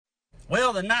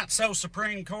Well, the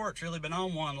not-so-Supreme Court's really been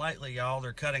on one lately, y'all.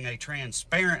 They're cutting a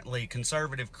transparently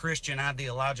conservative Christian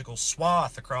ideological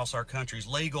swath across our country's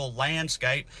legal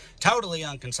landscape, totally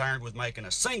unconcerned with making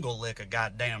a single lick of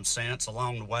goddamn sense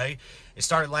along the way. It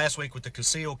started last week with the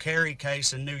concealed carry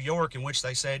case in New York, in which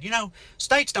they said,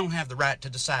 states don't have the right to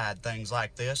decide things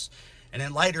like this. And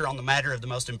then later, on the matter of the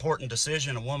most important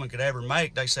decision a woman could ever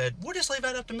make, they said, we'll just leave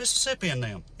that up to Mississippi and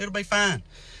them. It'll be fine.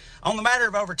 On the matter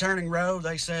of overturning Roe,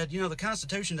 they said, the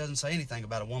Constitution doesn't say anything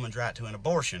about a woman's right to an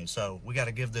abortion, so we got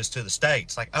to give this to the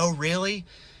states. Like, oh, really?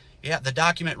 Yeah, the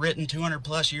document written 200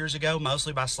 plus years ago,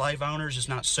 mostly by slave owners, is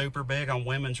not super big on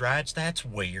women's rights. That's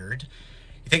weird.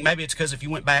 You think maybe it's because if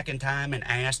you went back in time and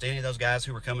asked any of those guys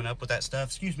who were coming up with that stuff,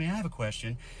 excuse me, I have a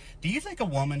question. Do you think a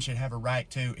woman should have a right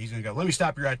to... He's going to go, let me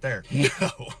stop you right there.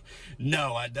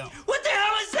 No, I don't. What the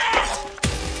hell is that?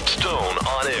 Stone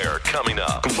on Air coming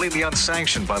up. Completely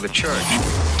unsanctioned by the church.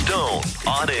 Stone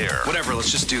on Air. Whatever,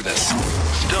 let's just do this.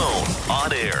 Stone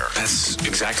on Air. That's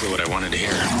exactly what I wanted to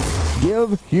hear.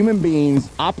 Give human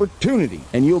beings opportunity,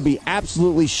 and you'll be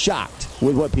absolutely shocked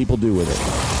with what people do with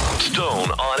it. Stone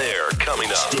on Air coming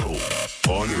up. Stone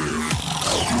on Air.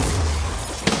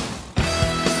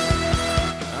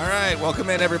 All right,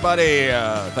 welcome in, everybody.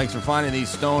 Thanks for finding the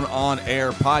Stone on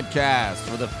Air podcast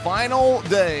for the final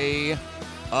day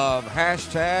of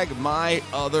hashtag My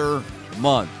Other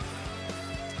Month.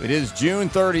 It is June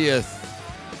 30th.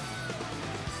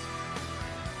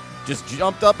 Just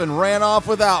jumped up and ran off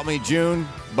without me, June,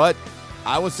 but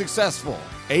I was successful.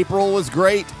 April was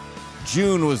great.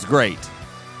 June was great.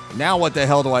 Now what the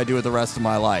hell do I do with the rest of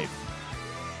my life?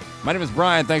 My name is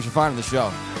Brian. Thanks for finding the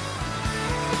show.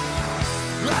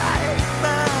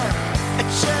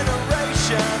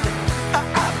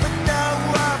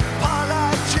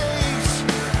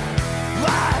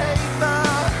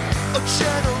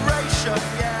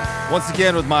 Once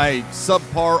again, with my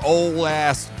subpar,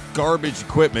 old-ass garbage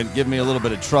equipment giving me a little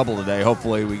bit of trouble today.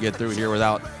 Hopefully we get through here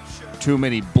without too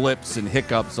many blips and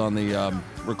hiccups on the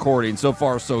recording. So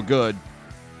far, so good.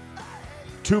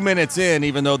 2 minutes in,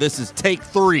 even though this is take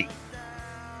 3.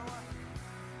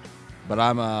 But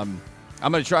I'm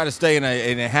going to try to stay in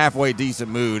a halfway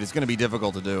decent mood. It's going to be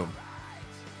difficult to do.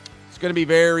 It's going to be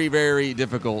very, very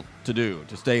difficult to do,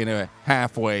 to stay in a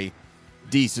halfway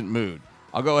decent mood.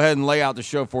 I'll go ahead and lay out the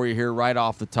show for you here right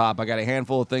off the top. I got a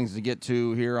handful of things to get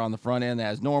to here on the front end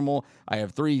as normal. I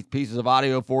have 3 pieces of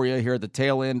audio for you here at the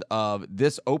tail end of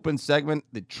this open segment.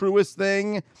 The truest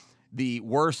thing, the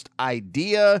worst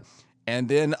idea, and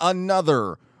then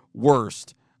another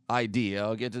worst idea.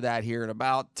 I'll get to that here in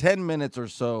about 10 minutes or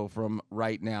so from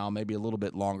right now, maybe a little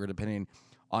bit longer depending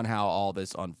on how all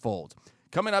this unfolds.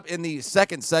 Coming up in the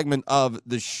second segment of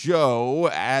the show,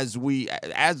 as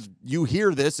you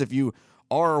hear this, if you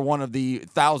are one of the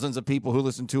thousands of people who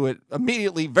listen to it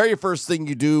immediately, very first thing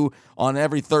you do on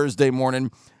every Thursday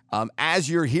morning, as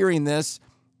you're hearing this,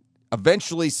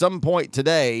 eventually some point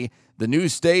today, the new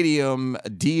stadium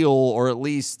deal, or at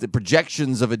least the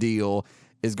projections of a deal,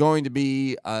 is going to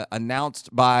be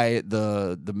announced by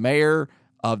the mayor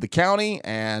of the county,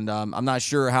 and I'm not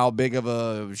sure how big of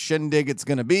a shindig it's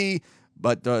going to be,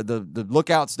 but the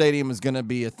Lookout Stadium is going to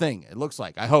be a thing. It looks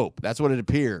like. I hope. That's what it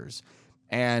appears.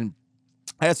 And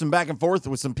I had some back and forth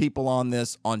with some people on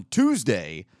this on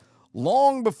Tuesday,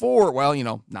 long before,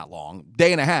 not long,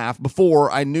 day and a half before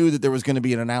I knew that there was going to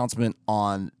be an announcement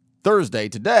on Thursday,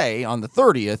 today, on the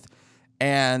 30th,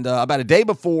 and about a day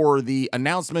before the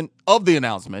announcement,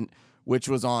 which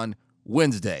was on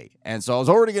Wednesday. And so I was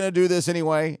already going to do this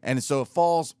anyway, and so it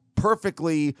falls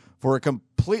perfectly for a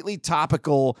completely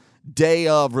topical day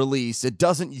of release. It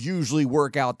doesn't usually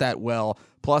work out that well.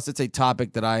 Plus, it's a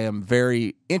topic that I am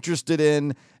very interested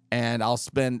in, and I'll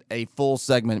spend a full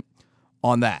segment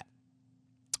on that.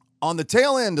 On the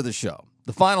tail end of the show,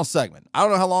 the final segment, I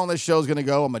don't know how long this show is going to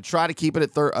go. I'm going to try to keep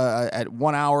it at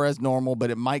 1 hour as normal,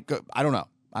 but it might go. I don't know.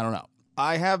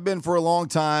 I have been for a long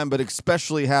time, but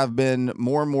especially have been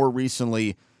more and more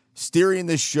recently steering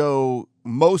this show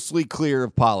mostly clear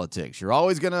of politics. You're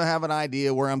always going to have an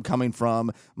idea where I'm coming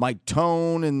from, my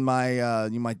tone and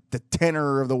the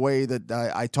tenor of the way that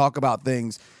I talk about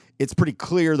things. It's pretty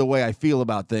clear the way I feel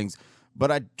about things,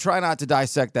 but I try not to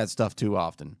dissect that stuff too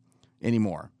often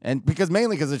anymore, and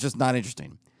mainly because it's just not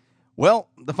interesting. Well,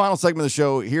 the final segment of the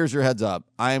show, here's your heads up.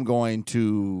 I am going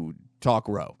to talk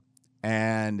Roe,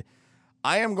 and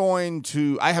I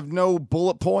have no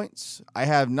bullet points. I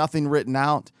have nothing written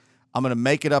out. I'm going to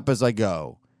make it up as I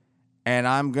go, and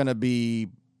I'm going to be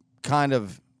kind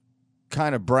of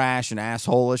brash and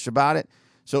asshole-ish about it.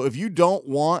 So if you don't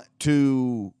want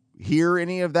to hear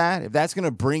any of that, if that's going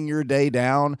to bring your day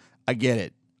down, I get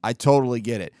it. I totally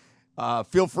get it.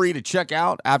 Feel free to check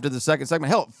out after the second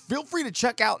segment. Hell, feel free to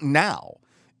check out now.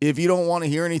 If you don't want to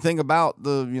hear anything about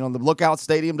the Lookout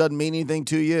Stadium doesn't mean anything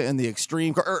to you, and the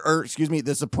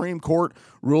the Supreme Court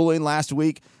ruling last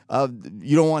week,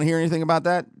 you don't want to hear anything about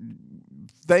that.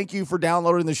 Thank you for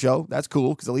downloading the show. That's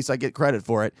cool because at least I get credit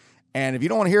for it. And if you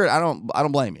don't want to hear it, I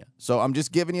don't blame you. So I'm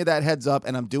just giving you that heads up,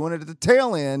 and I'm doing it at the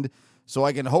tail end so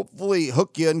I can hopefully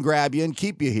hook you and grab you and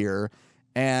keep you here.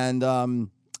 And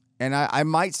I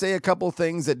might say a couple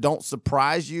things that don't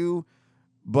surprise you,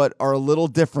 but are a little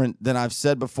different than I've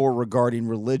said before regarding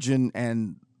religion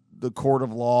and the court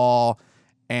of law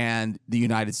and the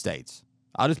United States.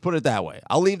 I'll just put it that way.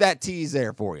 I'll leave that tease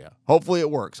there for you. Hopefully it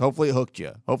works. Hopefully it hooked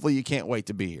you. Hopefully you can't wait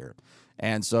to be here.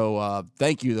 And so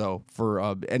thank you, though,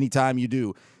 for any time you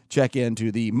do check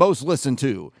into the most listened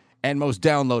to and most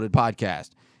downloaded podcast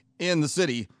in the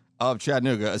city of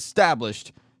Chattanooga,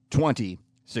 established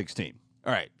 2016.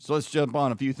 All right, so let's jump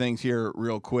on a few things here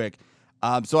real quick.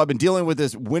 So I've been dealing with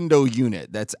this window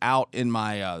unit that's out in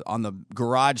my on the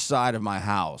garage side of my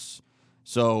house.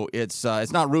 So it's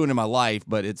not ruining my life,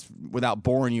 but it's without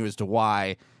boring you as to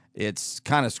why it's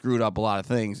kind of screwed up a lot of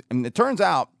things. And it turns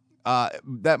out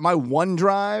that my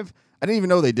OneDrive, I didn't even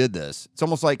know they did this. It's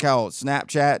almost like how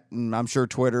Snapchat and I'm sure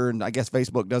Twitter and I guess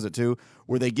Facebook does it too,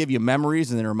 where they give you memories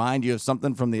and then remind you of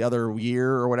something from the other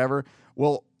year or whatever.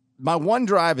 Well, my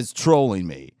OneDrive is trolling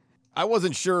me. I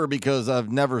wasn't sure because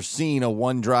I've never seen a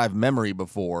OneDrive memory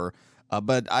before,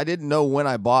 but I didn't know when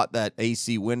I bought that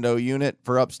AC window unit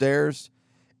for upstairs.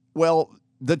 Well,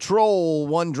 the troll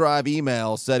OneDrive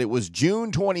email said it was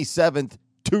June 27th,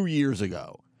 2 years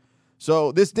ago.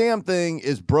 So this damn thing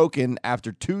is broken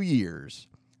after 2 years.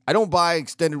 I don't buy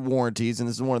extended warranties, and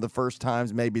this is one of the first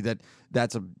times maybe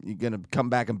that's going to come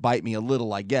back and bite me a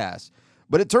little, I guess.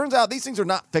 But it turns out these things are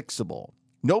not fixable.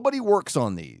 Nobody works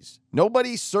on these.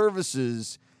 Nobody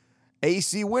services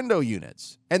AC window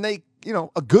units. And they,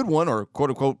 a good one, or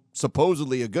quote-unquote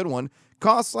supposedly a good one,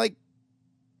 costs like,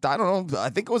 I don't know, I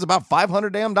think it was about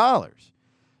 $500 damn dollars.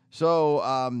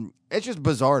 So it's just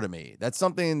bizarre to me. That's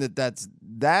something that's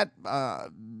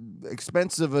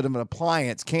expensive of an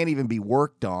appliance can't even be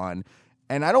worked on.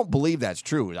 And I don't believe that's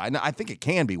true. I think it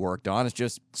can be worked on. It's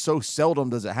just so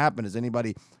seldom does it happen. Does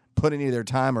anybody put any of their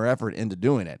time or effort into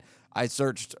doing it? I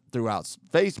searched throughout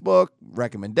Facebook,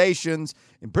 recommendations,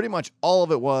 and pretty much all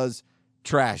of it was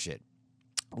trash it.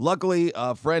 Luckily,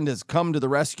 a friend has come to the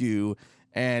rescue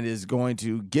and is going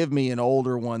to give me an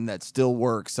older one that still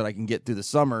works that I can get through the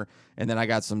summer. And then I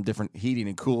got some different heating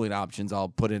and cooling options I'll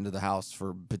put into the house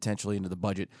for potentially into the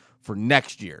budget for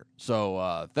next year.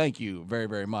 So thank you very,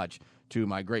 very much to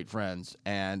my great friends.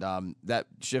 And that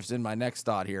shifts in my next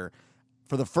thought here.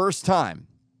 For the first time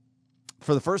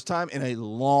in a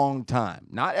long time,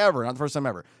 not the first time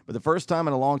ever, but the first time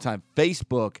in a long time,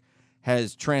 Facebook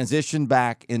has transitioned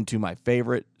back into my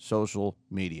favorite social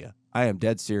media. I am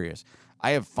dead serious.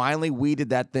 I have finally weeded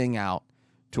that thing out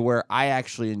to where I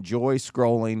actually enjoy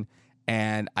scrolling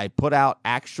and I put out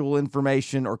actual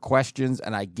information or questions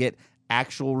and I get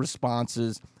actual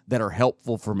responses that are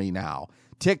helpful for me now.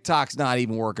 TikTok's not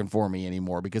even working for me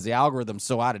anymore because the algorithm's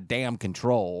so out of damn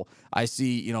control. I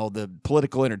see, the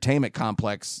political entertainment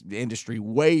complex industry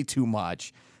way too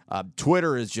much.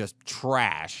 Twitter is just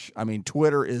trash. I mean,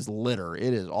 Twitter is litter.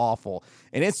 It is awful.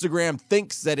 And Instagram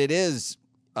thinks that it is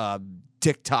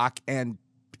TikTok and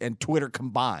Twitter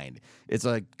combined. It's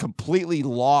a completely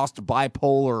lost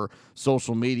bipolar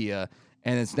social media,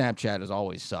 and then Snapchat has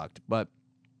always sucked. But,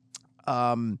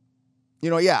 I've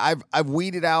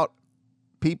weeded out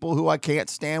people who I can't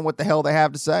stand what the hell they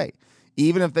have to say,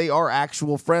 even if they are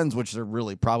actual friends, which they're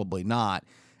really probably not.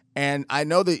 And I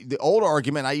know the old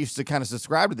argument I used to kind of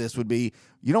subscribe to this would be,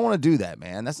 you don't want to do that,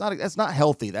 man. That's not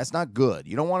healthy. That's not good.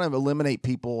 You don't want to eliminate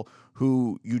people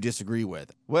who you disagree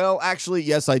with. Well, actually,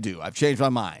 yes, I do. I've changed my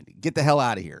mind. Get the hell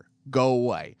out of here. Go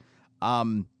away.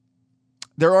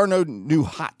 There are no new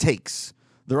hot takes.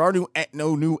 There are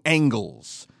no new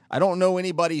angles. I don't know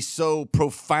anybody so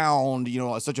profound,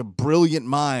 such a brilliant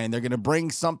mind. They're going to bring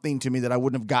something to me that I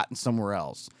wouldn't have gotten somewhere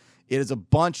else. It is a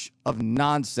bunch of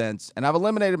nonsense, and I've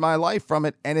eliminated my life from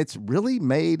it, and it's really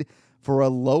made for a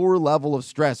lower level of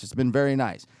stress. It's been very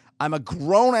nice. I'm a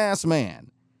grown-ass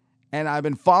man, and I've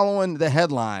been following the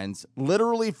headlines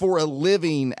literally for a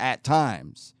living at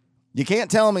times. You can't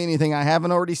tell me anything I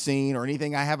haven't already seen or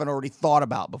anything I haven't already thought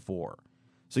about before.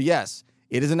 So, yes,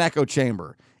 it is an echo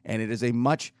chamber, and it is a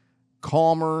much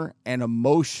calmer and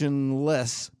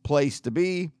emotionless place to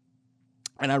be,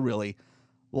 and I really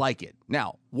like it.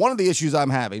 Now, one of the issues I'm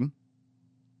having,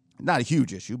 not a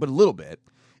huge issue, but a little bit,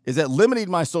 is that limiting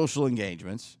my social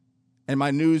engagements and my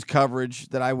news coverage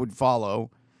that I would follow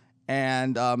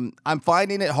And I'm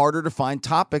finding it harder to find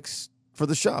topics for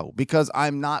the show because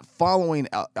I'm not following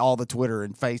all the Twitter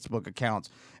and Facebook accounts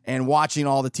and watching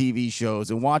all the TV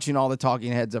shows and watching all the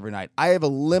talking heads every night. I have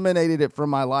eliminated it from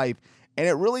my life, and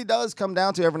it really does come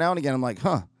down to every now and again, I'm like,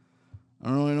 I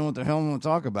don't really know what the hell I'm going to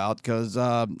talk about because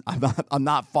I'm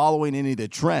not following any of the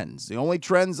trends. The only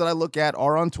trends that I look at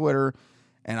are on Twitter,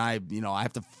 and I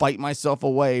have to fight myself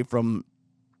away from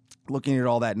looking at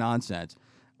all that nonsense.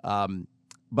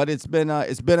 But it's been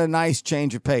a nice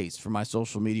change of pace for my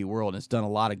social media world, and it's done a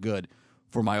lot of good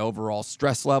for my overall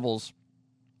stress levels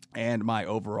and my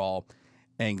overall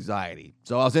anxiety.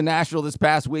 So I was in Nashville this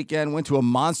past weekend, went to a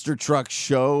monster truck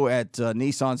show at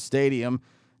Nissan Stadium,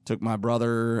 took my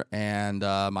brother and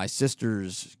my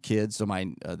sister's kids, so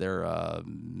their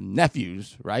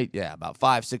nephews, right? Yeah, about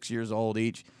 5-6 years old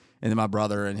each, and then my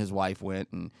brother and his wife went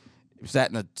and sat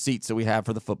in the seats that we have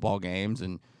for the football games,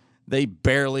 and they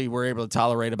barely were able to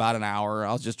tolerate about an hour.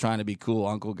 I was just trying to be cool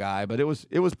uncle guy, but it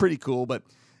was pretty cool. But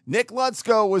Nick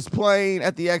Lutsko was playing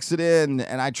at the Exit Inn,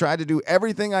 and I tried to do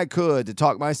everything I could to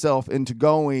talk myself into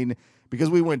going because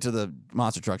we went to the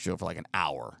Monster Truck Show for like an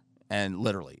hour, and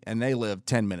they live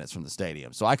 10 minutes from the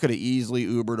stadium. So I could have easily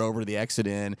Ubered over to the Exit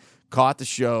Inn, caught the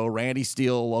show. Randy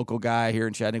Steele, local guy here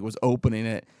in Chattanooga, was opening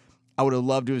it. I would have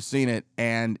loved to have seen it,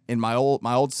 and in my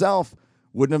old self,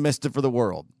 wouldn't have missed it for the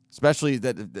world. Especially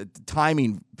that the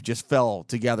timing just fell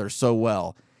together so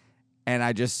well. And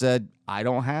I just said, I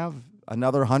don't have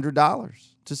another $100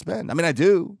 to spend. I mean, I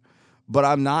do, but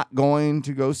I'm not going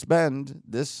to go spend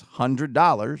this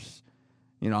 $100.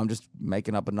 I'm just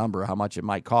making up a number, how much it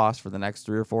might cost for the next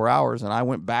 3 or 4 hours. And I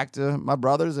went back to my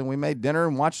brother's and we made dinner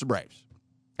and watched the Braves.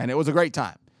 And it was a great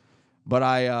time. But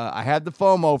I had the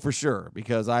FOMO for sure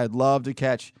because I'd love to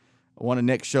catch one of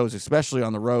Nick's shows, especially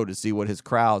on the road, to see what his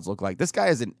crowds look like. This guy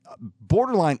is a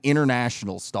borderline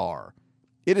international star.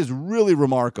 It is really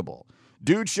remarkable.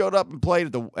 Dude showed up and played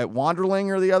at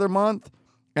Wanderlinger the other month,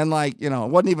 and it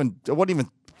wasn't even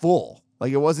full.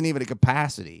 Like, it wasn't even a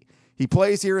capacity. He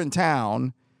plays here in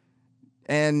town,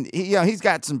 and he's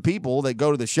got some people that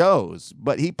go to the shows,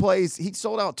 but he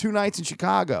sold out 2 nights in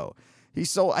Chicago.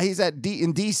 He's in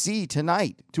DC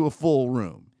tonight to a full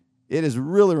room. It is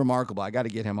really remarkable. I got to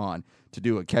get him on to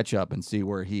do a catch-up and see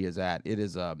where he is at.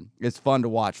 It's fun to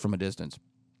watch from a distance.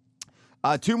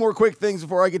 2 more quick things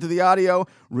before I get to the audio.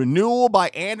 Renewal by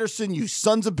Anderson, you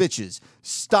sons of bitches.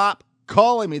 Stop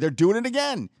calling me. They're doing it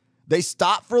again. They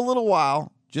stopped for a little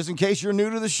while, just in case you're new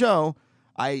to the show.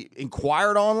 I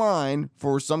inquired online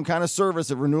for some kind of service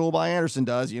that Renewal by Anderson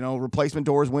does, replacement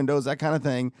doors, windows, that kind of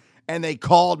thing, and they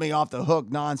called me off the hook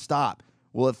nonstop.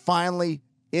 Well, it finally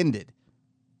ended.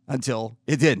 Until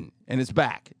it didn't, and it's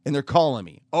back, and they're calling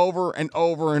me over and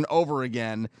over and over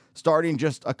again, starting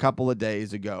just a couple of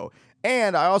days ago.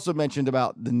 And I also mentioned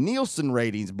about the Nielsen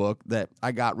ratings book that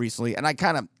I got recently, and I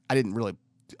didn't really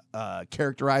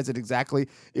characterize it exactly.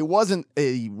 It wasn't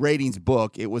a ratings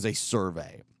book, it was a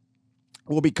survey.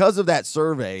 Well, because of that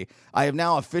survey, I have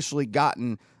now officially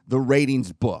gotten the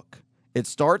ratings book. It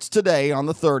starts today on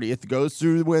the 30th, goes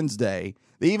through Wednesday.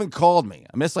 They even called me.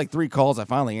 I missed like 3 calls. I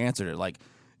finally answered it,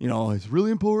 it's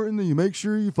really important that you make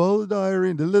sure you follow the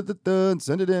diary and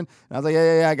send it in. And I was like,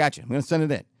 yeah, I got you. I'm going to send it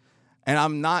in. And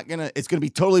it's going to be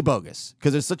totally bogus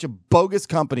because it's such a bogus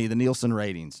company, the Nielsen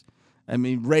ratings. I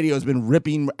mean, radio has been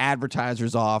ripping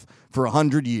advertisers off for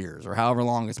 100 years or however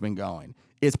long it's been going.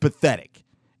 It's pathetic.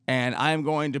 And I'm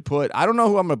going to I don't know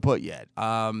who I'm going to put yet.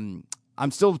 I'm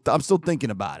still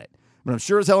thinking about it. But I'm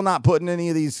sure as hell not putting any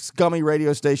of these scummy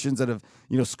radio stations that have,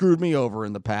 screwed me over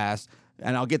in the past.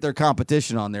 And I'll get their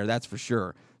competition on there, that's for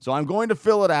sure. So I'm going to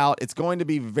fill it out. It's going to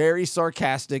be very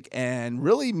sarcastic and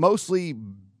really mostly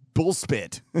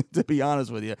bullspit, to be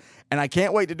honest with you. And I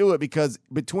can't wait to do it because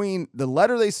between the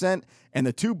letter they sent and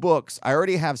the 2 books, I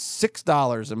already have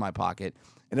 $6 in my pocket.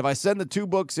 And if I send the 2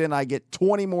 books in, I get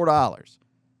 $20 more.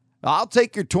 I'll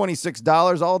take your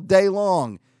 $26 all day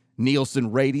long,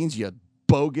 Nielsen ratings, you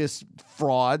bogus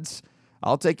frauds.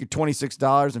 I'll take your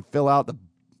 $26 and fill out the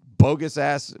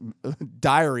bogus-ass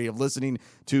diary of listening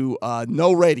to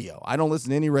no radio. I don't listen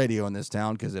to any radio in this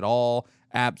town because it all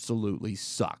absolutely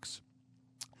sucks.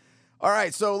 All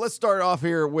right, so let's start off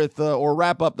here with, or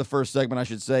wrap up the first segment, I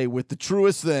should say, with the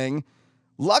truest thing.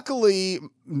 Luckily,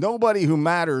 nobody who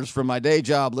matters from my day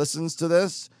job listens to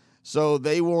this, so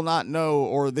they will not know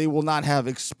or they will not have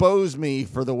exposed me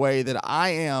for the way that I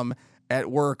am at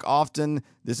work often.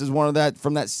 This is one of that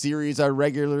from that series I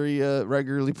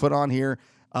regularly put on here.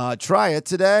 Try it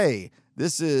today.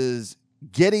 This is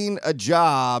getting a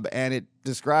job, and it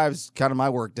describes kind of my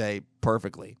work day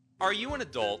perfectly. Are you an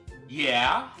adult?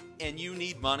 Yeah. And you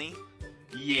need money?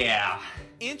 Yeah.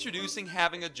 Introducing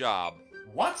Having a Job.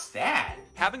 What's that?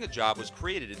 Having a job was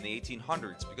created in the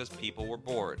 1800s because people were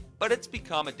bored, but it's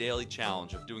become a daily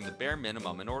challenge of doing the bare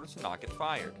minimum in order to not get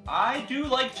fired. I do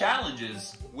like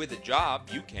challenges. With a job,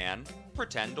 you can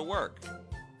pretend to work,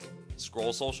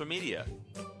 scroll social media,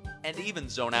 and even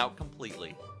zone out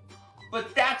completely.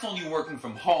 But that's only working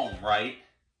from home, right?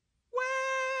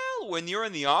 Well, when you're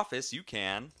in the office, you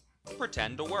can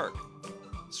pretend to work,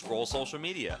 scroll social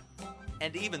media,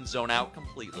 and even zone out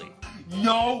completely.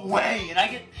 No way! And I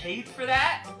get paid for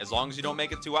that? As long as you don't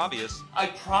make it too obvious. I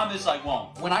promise I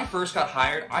won't. When I first got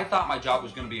hired, I thought my job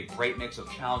was going to be a great mix of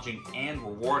challenging and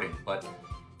rewarding, but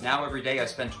now every day I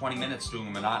spend 20 minutes doing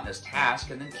a monotonous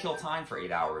task and then kill time for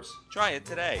 8 hours. Try it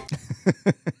today.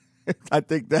 I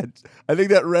think that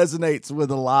resonates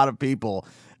with a lot of people,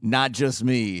 not just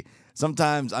me.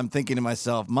 Sometimes I'm thinking to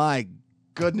myself, my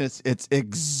goodness, it's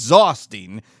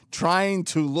exhausting trying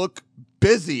to look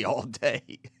busy all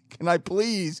day. Can I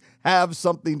please have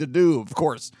something to do? Of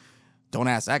course, don't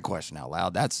ask that question out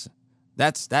loud.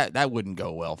 That wouldn't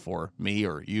go well for me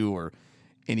or you or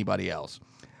anybody else.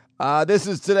 This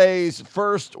is today's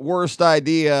first worst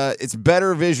idea. It's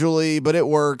better visually, but it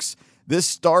works. This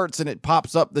starts and it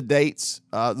pops up the dates,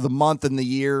 the month and the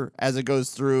year as it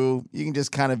goes through. You can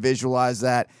just kind of visualize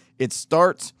that. It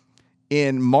starts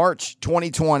in March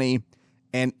 2020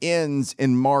 and ends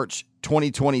in March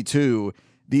 2022.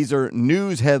 These are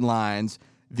news headlines.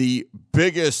 The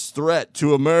biggest threat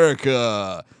to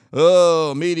America.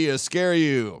 Oh, media scare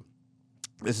you.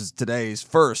 This is today's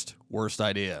first worst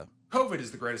idea. COVID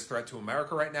is the greatest threat to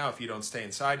America right now. If you don't stay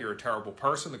inside, you're a terrible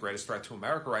person. The greatest threat to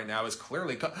America right now is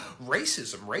clearly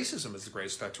racism. Racism is the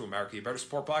greatest threat to America. You better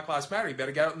support Black Lives Matter. You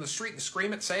better get out in the street and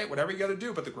scream it, say it, whatever you got to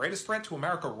do. But the greatest threat to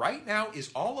America right now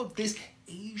is all of this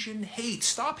Asian hate.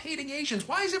 Stop hating Asians.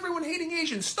 Why is everyone hating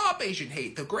Asians? Stop Asian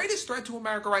hate. The greatest threat to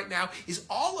America right now is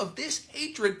all of this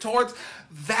hatred towards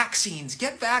vaccines.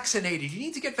 Get vaccinated. You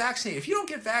need to get vaccinated. If you don't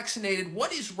get vaccinated,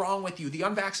 what is wrong with you? The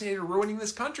unvaccinated are ruining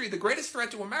this country. The greatest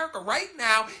threat to America right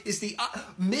now is the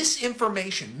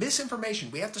misinformation.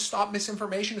 Misinformation. We have to stop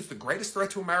misinformation. It's the greatest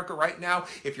threat to America right now.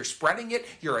 If you're spreading it,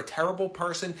 you're a terrible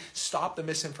person. Stop the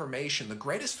misinformation. The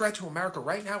greatest threat to America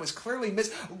right now is clearly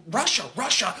Russia.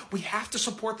 Russia. We have to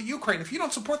support the Ukraine. If you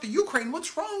don't support the Ukraine,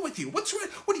 what's wrong with you? What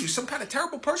are you, some kind of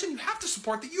terrible person? You have to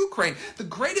support the Ukraine. The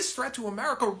greatest threat to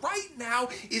America right now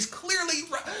is clearly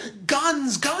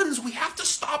guns. We have to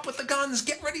stop with the guns.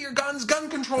 Get rid of your guns.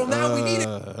 Gun control now. We need it.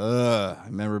 I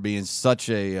remember being such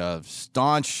a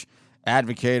staunch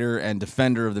advocator and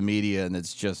defender of the media, and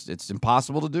it's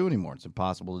impossible to do anymore. It's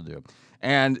impossible to do.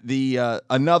 And the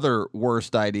another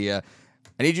worst idea,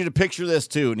 I need you to picture this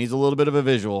too. It needs a little bit of a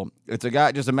visual. It's a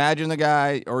guy, just imagine the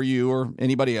guy or you or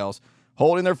anybody else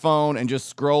holding their phone and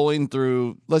just scrolling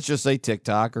through, let's just say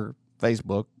TikTok or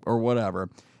Facebook or whatever,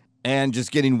 and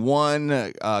just getting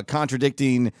one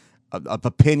contradicting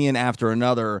opinion after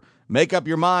another. Make up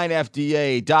your mind,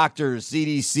 FDA, doctors,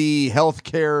 CDC,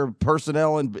 healthcare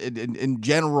personnel in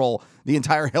general, the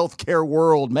entire healthcare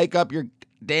world. Make up your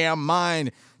damn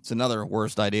mind. It's another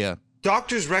worst idea.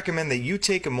 Doctors recommend that you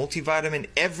take a multivitamin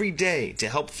every day to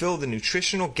help fill the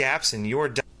nutritional gaps in your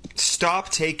diet. Stop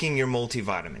taking your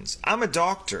multivitamins. I'm a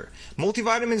doctor.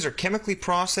 Multivitamins are chemically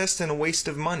processed and a waste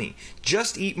of money.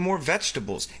 Just eat more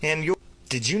vegetables and you'll...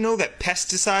 Did you know that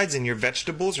pesticides in your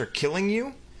vegetables are killing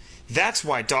you? That's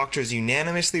why doctors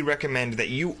unanimously recommend that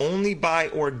you only buy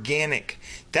organic.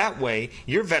 That way,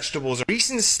 your vegetables are...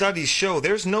 Recent studies show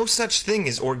there's no such thing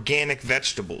as organic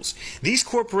vegetables. These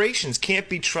corporations can't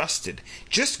be trusted.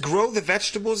 Just grow the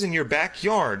vegetables in your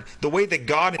backyard the way that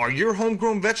God... Are your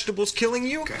homegrown vegetables killing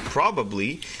you? Okay.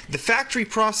 Probably. The factory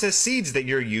processed seeds that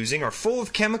you're using are full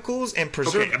of chemicals and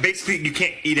preservatives. Okay, basically you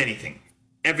can't eat anything.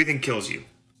 Everything kills you.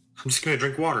 I'm just gonna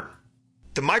drink water.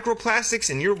 The microplastics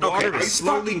in your water are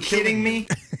slowly killing me.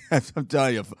 I'm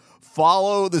telling you,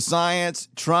 follow the science,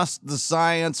 trust the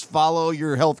science, follow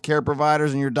your healthcare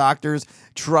providers and your doctors,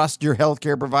 trust your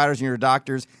healthcare providers and your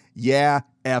doctors. Yeah,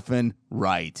 effing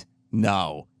right.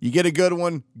 No. You get a good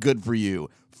one, good for you.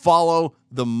 Follow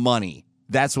the money.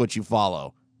 That's what you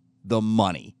follow. The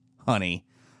money, honey.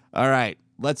 All right,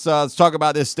 let's talk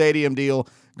about this stadium deal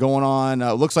going on.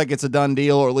 Looks like it's a done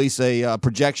deal, or at least a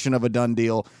projection of a done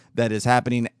deal that is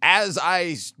happening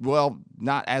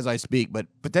not as I speak, but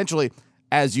potentially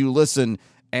as you listen.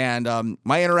 And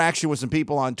my interaction with some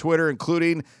people on Twitter,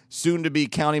 including soon-to-be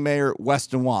County Mayor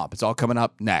Weston Wamp. It's all coming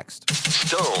up next.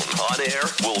 Stone on Air.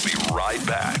 We'll be right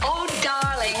back. Oh,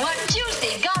 darling, what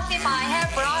juicy gossip tip I have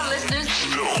for our listeners.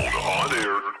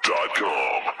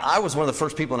 StoneOnAir.com. I was one of the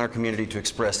first people in our community to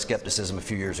express skepticism a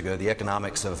few years ago. The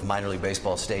economics of minor league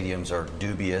baseball stadiums are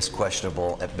dubious,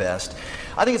 questionable at best.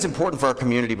 I think it's important for our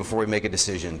community before we make a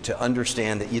decision to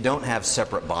understand that you don't have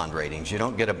separate bond ratings. You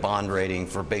don't get a bond rating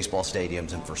for baseball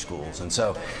stadiums and for schools. And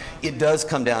so it does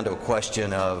come down to a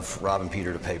question of robbing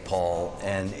Peter to pay Paul.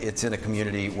 And it's in a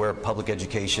community where public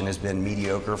education has been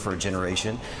mediocre for a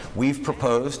generation. We've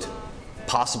proposed,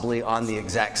 possibly on the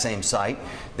exact same site,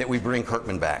 that we bring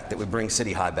Kirkman back, that we bring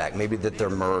City High back, maybe that they're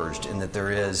merged, and that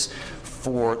there is,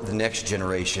 for the next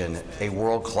generation, a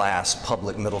world-class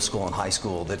public middle school and high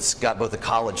school that's got both a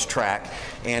college track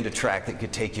and a track that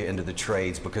could take you into the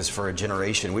trades, because for a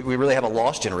generation, we really have a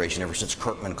lost generation ever since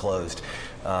Kirkman closed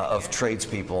of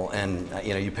tradespeople. And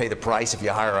you pay the price if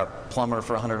you hire a plumber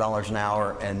for $100 an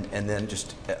hour, and then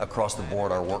just across the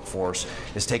board our workforce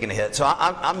is taking a hit. So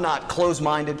I'm not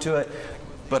closed-minded to it,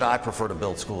 but I prefer to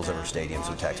build schools over stadiums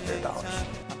with taxpayer dollars.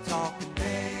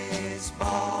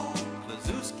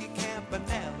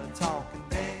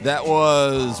 That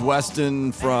was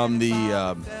Weston from the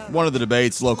one of the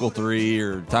debates, Local 3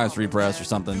 or Times Free Press or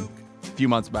something, a few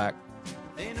months back.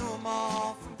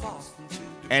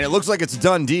 And it looks like it's a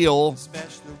done deal.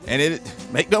 And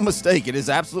make no mistake, it is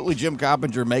absolutely Jim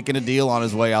Coppinger making a deal on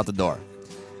his way out the door.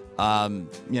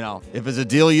 If it's a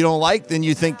deal you don't like, then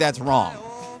you think that's wrong.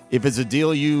 If it's a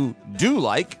deal you do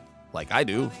like I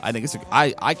do, I think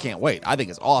I can't wait. I think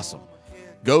it's awesome.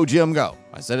 Go, Jim, go.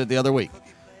 I said it the other week.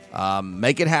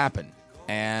 Make it happen.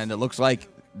 And it looks like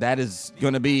that is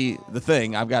going to be the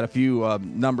thing. I've got a few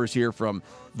numbers here from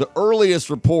the earliest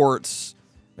reports.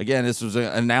 Again, this was an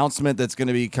announcement that's going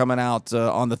to be coming out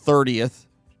on the 30th,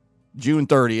 June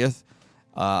 30th,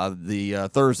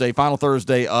 the final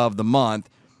Thursday of the month.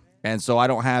 And so I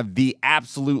don't have the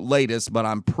absolute latest, but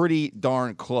I'm pretty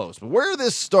darn close. But where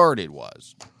this started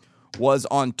was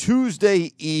on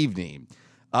Tuesday evening.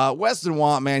 Weston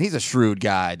Wamp, man, he's a shrewd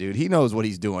guy, dude. He knows what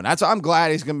he's doing. I'm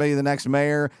glad he's going to be the next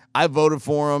mayor. I voted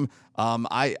for him.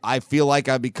 I feel like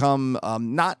I've become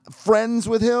not friends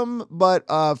with him, but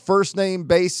first name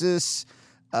basis,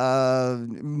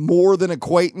 more than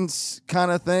acquaintance kind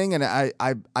of thing. And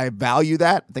I value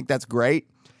that. I think that's great.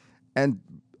 And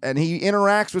he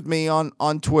interacts with me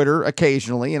on Twitter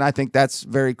occasionally, and I think that's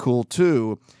very cool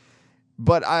too.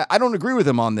 But I don't agree with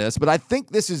him on this, but I think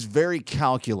this is very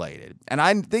calculated. And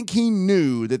I think he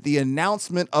knew that the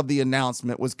announcement of the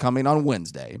announcement was coming on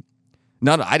Wednesday.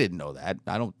 No, I didn't know that.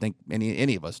 I don't think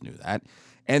any of us knew that.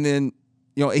 And then,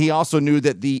 he also knew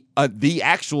that the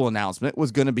actual announcement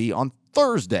was going to be on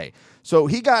Thursday. So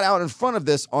he got out in front of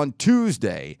this on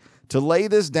Tuesday to lay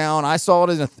this down. I saw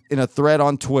it in a thread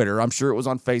on Twitter. I'm sure it was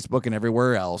on Facebook and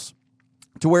everywhere else,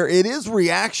 to where it is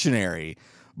reactionary,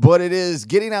 but it is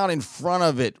getting out in front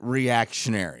of it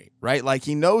reactionary, right? Like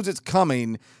he knows it's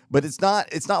coming, but it's not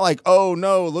like, oh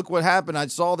no, look what happened. I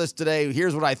saw this today.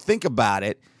 Here's what I think about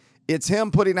it. It's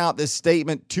him putting out this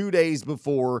statement 2 days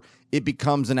before it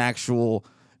becomes an actual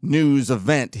news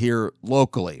event here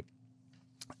locally.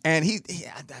 And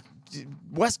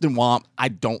Weston Wamp, I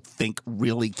don't think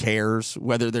really cares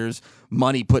whether there's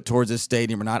money put towards his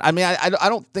stadium or not. I mean, I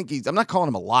don't think I'm not calling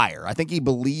him a liar. I think he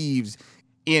believes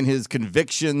in his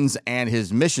convictions and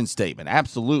his mission statement.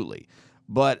 Absolutely.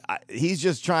 But he's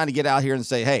just trying to get out here and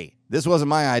say, hey, this wasn't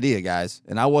my idea, guys,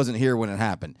 and I wasn't here when it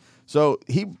happened. So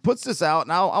he puts this out,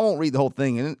 and I won't read the whole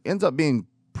thing, and it ends up being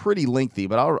pretty lengthy,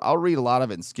 but I'll read a lot of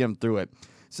it and skim through it.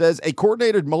 Says a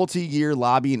coordinated multi-year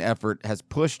lobbying effort has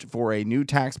pushed for a new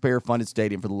taxpayer-funded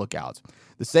stadium for the Lookouts.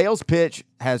 The sales pitch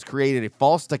has created a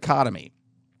false dichotomy.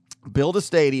 Build a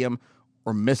stadium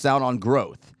or miss out on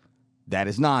growth. That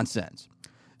is nonsense.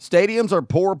 Stadiums are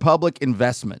poor public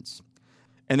investments,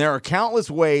 and there are countless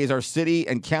ways our city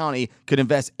and county could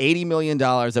invest $80 million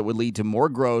that would lead to more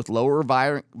growth, lower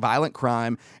violent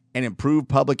crime, and improve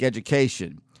public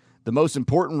education, the most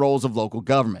important roles of local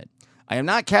government. I am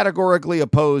not categorically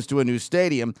opposed to a new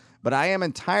stadium, but I am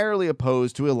entirely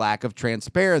opposed to a lack of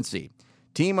transparency.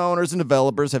 Team owners and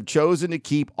developers have chosen to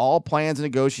keep all plans and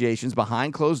negotiations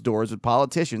behind closed doors with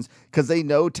politicians because they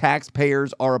know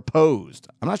taxpayers are opposed.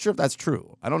 I'm not sure if that's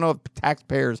true. I don't know if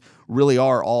taxpayers really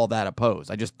are all that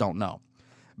opposed. I just don't know.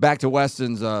 Back to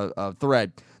Weston's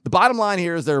thread. The bottom line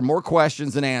here is there are more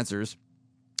questions than answers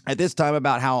at this time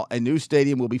about how a new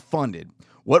stadium will be funded,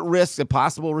 what risks a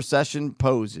possible recession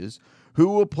poses, who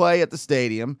will play at the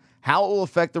stadium, how it will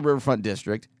affect the Riverfront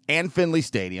District and Finley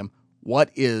Stadium.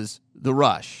 What is the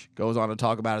rush? Goes on to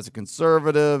talk about as a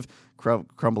conservative,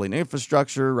 crumbling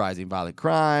infrastructure, rising violent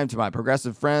crime, to my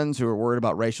progressive friends who are worried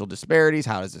about racial disparities.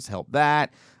 How does this help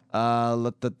that?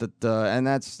 And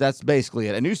that's basically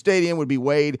it. A new stadium would be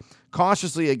weighed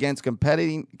cautiously against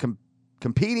competing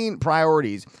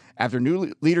priorities after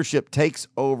new leadership takes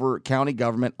over county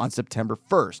government on September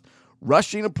 1st.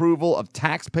 Rushing approval of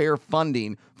taxpayer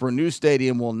funding for a new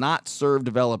stadium will not serve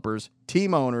developers,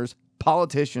 team owners,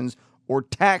 politicians, or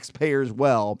taxpayers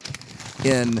well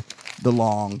in the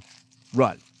long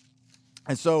run.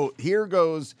 And so here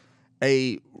goes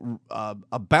a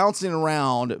bouncing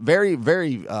around, very,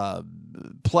 very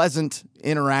pleasant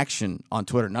interaction on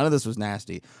Twitter. None of this was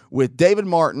nasty. With David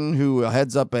Martin, who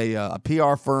heads up a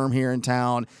PR firm here in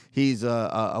town. He's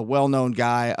a well-known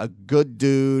guy, a good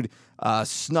dude,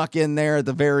 snuck in there at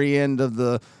the very end of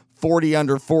the 40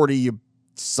 under 40, you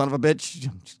son of a bitch.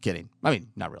 Just kidding. I mean,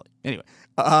 not really. Anyway.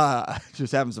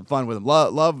 Just having some fun with him.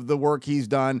 Love the work he's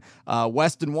done.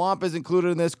 Weston Wamp is included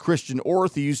in this. Christian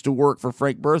Orth, who used to work for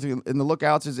Frank Berth in the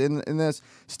Lookouts, is in this.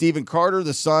 Stephen Carter,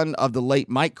 the son of the late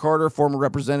Mike Carter, former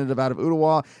representative out of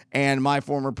Ottawa, and my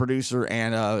former producer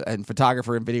and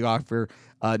photographer and videographer,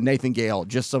 Nathan Gale.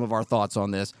 Just some of our thoughts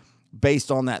on this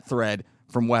based on that thread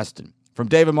from Weston. From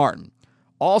David Martin.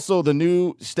 Also, the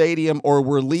new stadium, or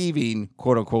we're leaving,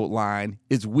 quote-unquote, line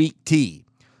is weak T.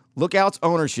 Lookouts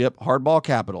ownership, Hardball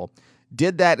Capital,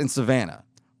 did that in Savannah,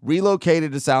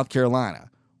 relocated to South Carolina.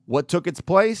 What took its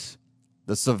place?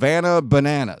 The Savannah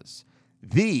Bananas,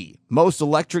 the most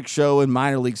electric show in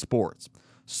minor league sports.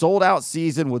 Sold out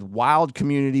season with wild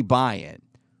community buy-in.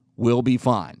 Will be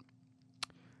fine.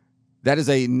 That is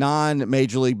a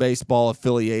non-Major League Baseball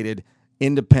affiliated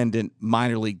independent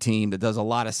minor league team that does a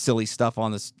lot of silly stuff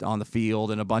on the field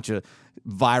and a bunch of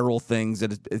viral things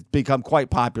that has become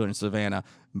quite popular in Savannah.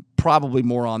 Probably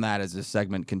more on that as this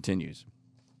segment continues.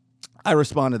 I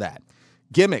respond to that.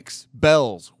 Gimmicks,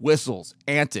 bells, whistles,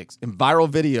 antics, and viral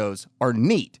videos are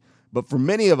neat, but for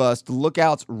many of us, the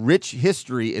Lookout's rich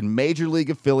history in Major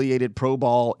League affiliated pro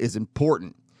ball is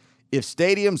important. If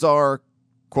stadiums are,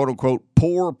 quote-unquote,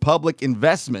 poor public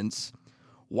investments,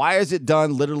 why is it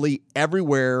done literally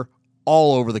everywhere,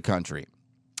 all over the country?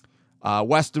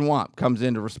 Weston Wamp comes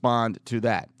in to respond to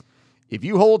that. If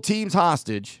you hold teams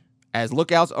hostage, as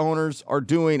Lookouts owners are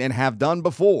doing and have done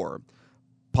before,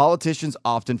 politicians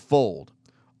often fold.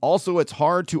 Also, it's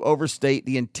hard to overstate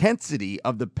the intensity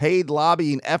of the paid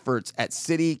lobbying efforts at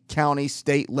city, county,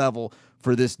 state level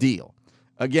for this deal.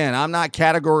 Again, I'm not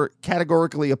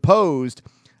categorically opposed,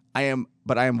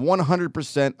 but I am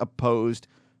 100% opposed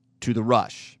to the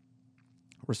rush.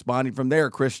 Responding from there,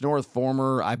 Chris North,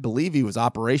 former, I believe he was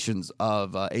operations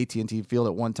of AT&T Field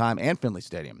at one time and Finley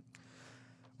Stadium.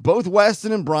 Both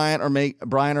Weston and Brian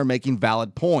are making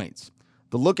valid points.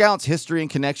 The Lookouts' history and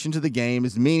connection to the game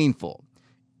is meaningful.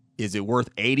 Is it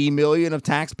worth $80 million of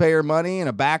taxpayer money in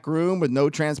a back room with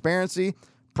no transparency?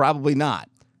 Probably not.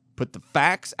 Put the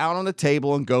facts out on the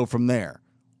table and go from there.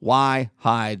 Why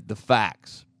hide the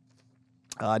facts?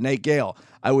 Nate Gale,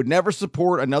 I would never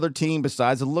support another team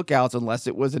besides the Lookouts unless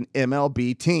it was an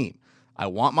MLB team. I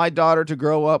want my daughter to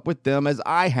grow up with them as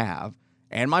I have,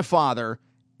 and my father,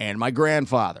 and my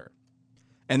grandfather.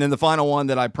 And then the final one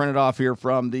that I printed off here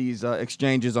from these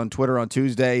exchanges on Twitter on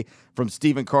Tuesday from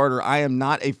Stephen Carter, I am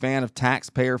not a fan of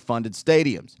taxpayer-funded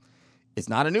stadiums. It's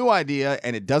not a new idea,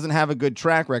 and it doesn't have a good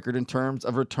track record in terms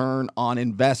of return on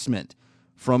investment.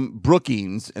 From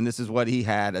Brookings, and this is what he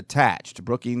had attached.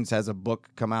 Brookings has a book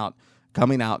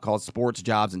coming out called Sports,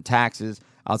 Jobs, and Taxes.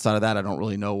 Outside of that, I don't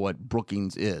really know what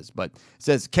Brookings is. But it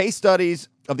says case studies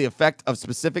of the effect of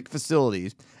specific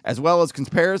facilities, as well as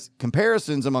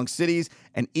comparisons among cities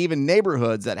and even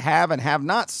neighborhoods that have and have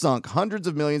not sunk hundreds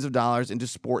of millions of dollars into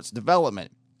sports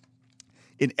development.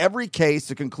 In every case,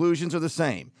 the conclusions are the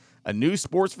same. A new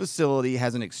sports facility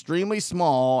has an extremely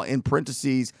small, in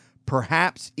parentheses,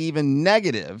 perhaps even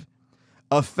negative,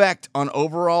 effect on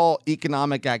overall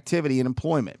economic activity and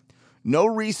employment. No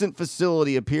recent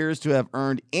facility appears to have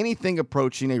earned anything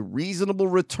approaching a reasonable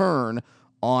return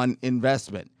on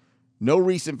investment. No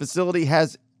recent facility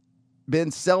has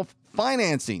been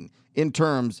self-financing in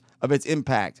terms of its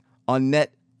impact on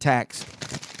net tax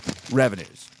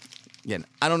revenues. Again,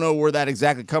 I don't know where that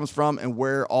exactly comes from and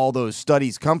where all those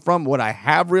studies come from. What I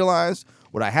have realized,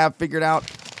 what I have figured out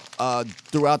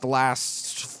throughout the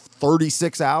last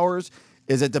 36 hours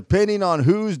is that depending on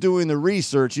who's doing the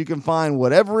research, you can find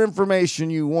whatever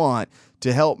information you want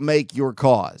to help make your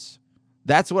cause.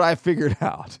 That's what I figured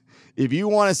out. If you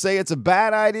want to say it's a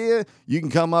bad idea, you can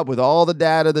come up with all the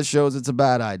data that shows it's a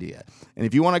bad idea. And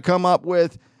if you want to come up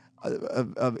with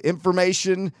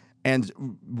information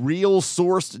and real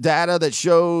sourced data that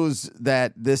shows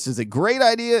that this is a great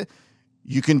idea,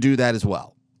 you can do that as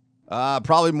well.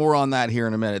 Probably more on that here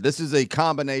in a minute. This is a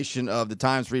combination of the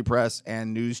Times Free Press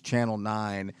and News Channel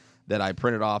 9 that I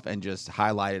printed off and just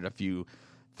highlighted a few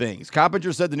things.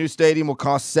 Coppinger said the new stadium will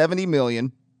cost $70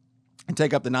 million and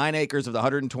take up the 9 acres of the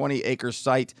 120-acre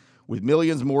site, with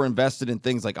millions more invested in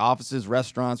things like offices,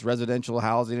 restaurants, residential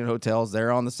housing, and hotels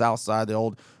there on the south side, the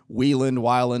old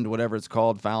Weiland, whatever it's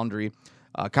called, Foundry.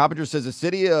 Coppinger says the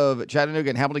city of Chattanooga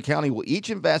and Hamilton County will each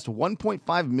invest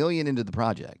 $1.5 million into the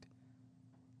project.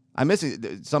 I'm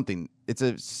missing something. It's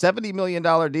a $70 million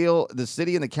deal. The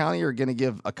city and the county are going to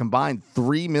give a combined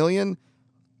 $3 million.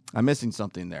 I'm missing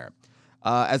something there.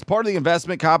 As part of the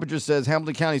investment, Coppinger says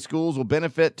Hamilton County schools will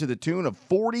benefit to the tune of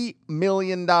 $40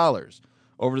 million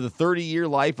over the 30-year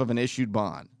life of an issued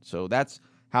bond. So that's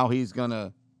how he's going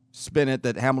to spin it,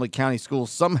 that Hamilton County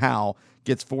Schools somehow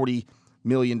gets $40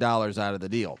 million out of the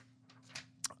deal.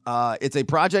 It's a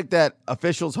project that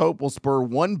officials hope will spur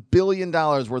 $1 billion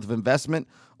worth of investment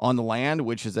on the land,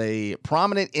 which is a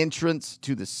prominent entrance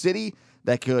to the city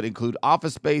that could include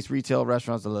office space, retail,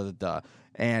 restaurants,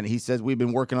 And he says we've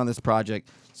been working on this project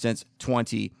since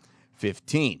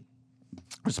 2015.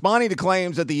 Responding to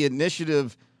claims that the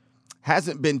initiative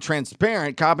hasn't been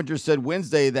transparent, Coppinger said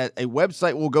Wednesday that a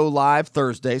website will go live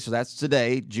Thursday, so that's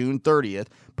today, June 30th,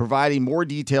 providing more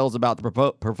details about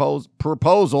the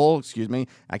proposal.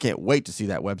 I can't wait to see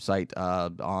that website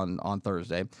on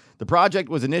Thursday. The project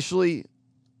was initially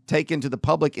taken to the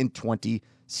public in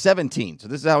 2017. So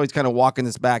this is how he's kind of walking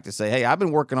this back to say, hey, I've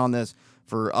been working on this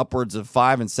for upwards of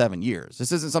 5 and 7 years.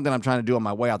 This isn't something I'm trying to do on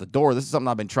my way out the door. This is something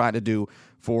I've been trying to do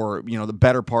for, the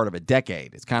better part of a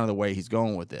decade. It's kind of the way he's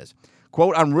going with this.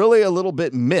 Quote, I'm really a little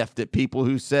bit miffed at people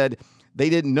who said they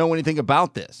didn't know anything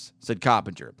about this, said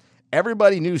Coppinger.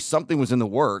 Everybody knew something was in the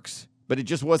works, but it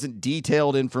just wasn't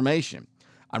detailed information.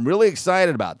 I'm really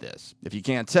excited about this, if you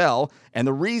can't tell, and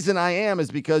the reason I am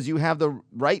is because you have the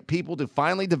right people to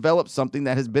finally develop something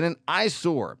that has been an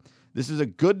eyesore. This is a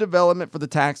good development for the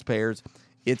taxpayers.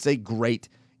 It's a great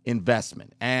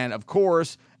investment. And, of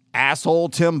course, asshole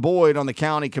Tim Boyd on the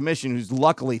county commission, who's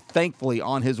luckily, thankfully,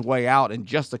 on his way out in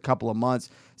just a couple of months,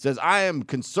 says, I am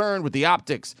concerned with the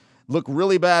optics. Look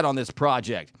really bad on this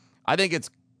project. I think it's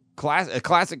a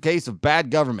classic case of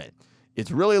bad government. It's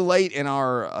really late in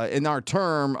our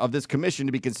term of this commission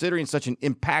to be considering such an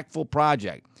impactful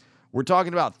project. We're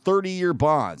talking about 30-year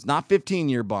bonds, not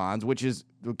 15-year bonds, which is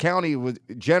the county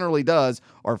generally does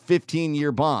are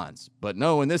 15-year bonds. But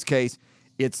no, in this case,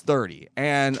 it's 30.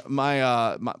 And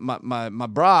my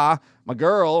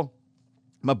girl,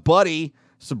 my buddy,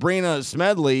 Sabrina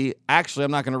Smedley, actually,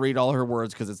 I'm not going to read all her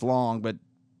words because it's long, but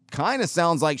kind of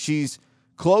sounds like she's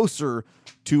closer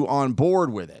to on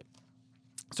board with it.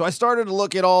 So I started to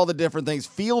look at all the different things.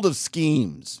 Field of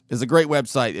Schemes is a great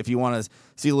website if you want to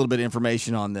see a little bit of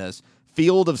information on this.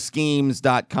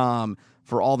 Fieldofschemes.com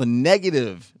for all the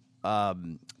negative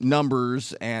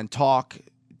numbers and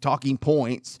talking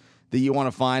points that you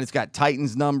want to find. It's got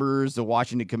Titans numbers, the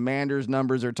Washington Commanders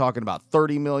numbers. They're talking about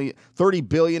 $30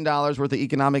 billion worth of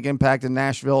economic impact in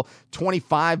Nashville,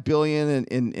 $25 billion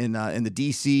in the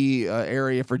D.C.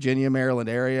 area, Virginia, Maryland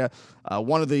area.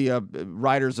 One of the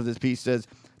writers of this piece says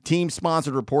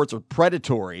team-sponsored reports are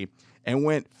predatory and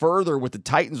went further with the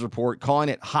Titans report, calling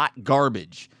it hot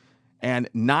garbage and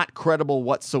not credible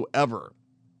whatsoever.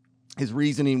 His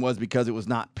reasoning was because it was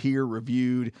not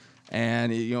peer-reviewed.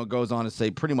 And it goes on to say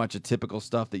pretty much a typical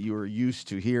stuff that you were used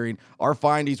to hearing. Our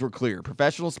findings were clear.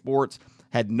 Professional sports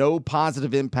had no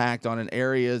positive impact on an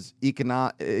area's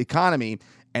economy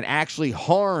and actually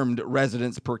harmed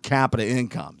residents' per capita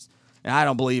incomes. And I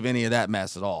don't believe any of that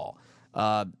mess at all.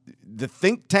 The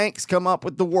think tanks come up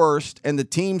with the worst, and the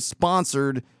team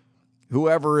sponsored,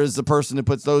 whoever is the person that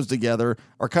puts those together,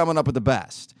 are coming up with the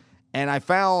best. And I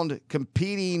found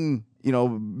competing,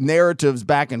 narratives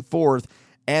back and forth,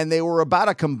 and they were about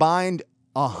a combined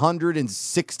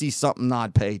 160-something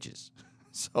odd pages.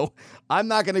 So I'm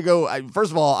not going to go.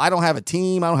 First of all, I don't have a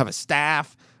team. I don't have a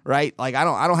staff, right? Like I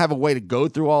don't have a way to go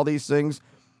through all these things.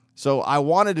 So I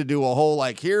wanted to do a whole,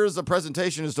 here's a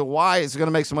presentation as to why it's going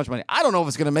to make so much money. I don't know if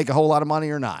it's going to make a whole lot of money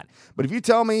or not. But if you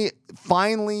tell me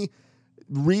finally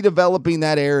redeveloping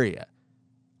that area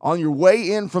on your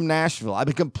way in from Nashville, I've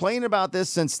been complaining about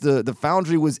this since the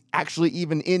Foundry was actually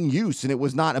even in use and it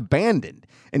was not abandoned.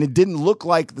 And it didn't look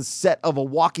like the set of a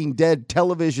Walking Dead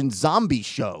television zombie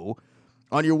show.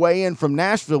 On your way in from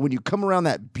Nashville, when you come around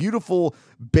that beautiful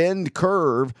bend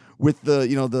curve with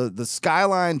the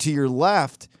skyline to your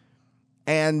left,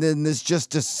 and then this just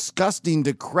disgusting,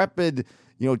 decrepit,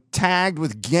 tagged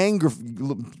with gang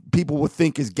people would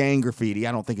think is gang graffiti.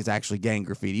 I don't think it's actually gang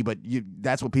graffiti, but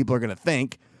that's what people are going to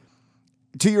think.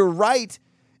 To your right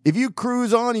If you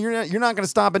cruise on, you're not going to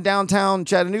stop in downtown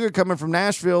Chattanooga coming from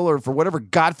Nashville or for whatever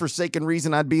godforsaken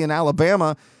reason I'd be in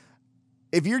Alabama.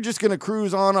 If you're just going to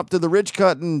cruise on up to the Ridge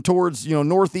Cut and towards,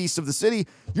 northeast of the city,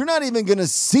 you're not even going to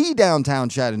see downtown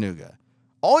Chattanooga.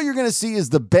 All you're going to see is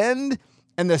the Bend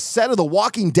and the set of The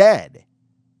Walking Dead.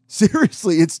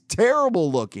 Seriously, it's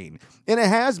terrible looking. And it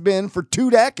has been for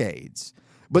 2 decades.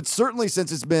 But certainly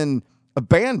since it's been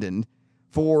abandoned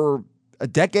for a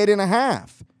decade and a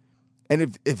half.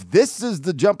 And if this is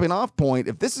the jumping off point,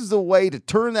 if this is the way to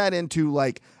turn that into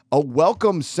like a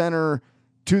welcome center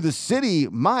to the city,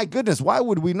 my goodness, why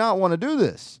would we not want to do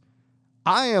this?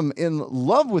 I am in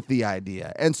love with the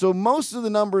idea. And so most of the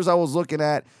numbers I was looking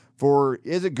at for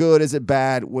is it good, is it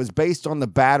bad, was based on the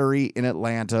Battery in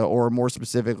Atlanta, or more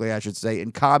specifically, I should say,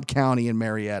 in Cobb County in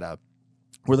Marietta,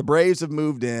 where the Braves have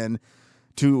moved in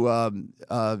to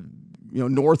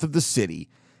north of the city.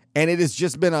 And it has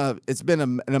just been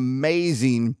an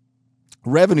amazing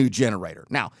revenue generator.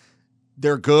 Now,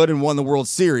 they're good and won the World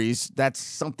Series. That's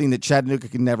something that Chattanooga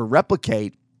can never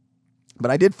replicate. But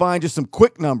I did find just some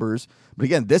quick numbers. But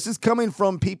again, this is coming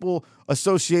from people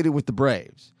associated with the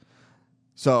Braves.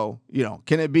 So,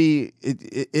 can it be,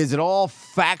 is it all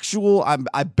factual?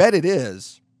 I bet it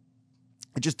is.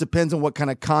 It just depends on what kind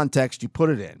of context you put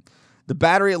it in. The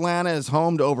Battery Atlanta is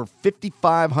home to over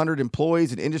 5,500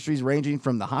 employees in industries ranging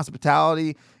from the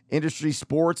hospitality industry,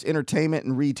 sports, entertainment,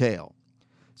 and retail.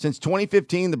 Since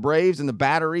 2015, the Braves and the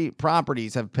Battery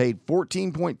properties have paid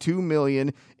 $14.2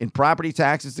 million in property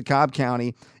taxes to Cobb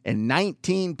County and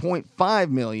 $19.5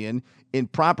 million in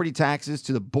property taxes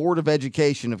to the Board of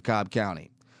Education of Cobb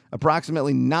County.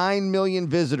 Approximately 9 million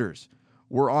visitors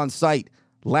were on site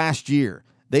last year.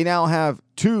 They now have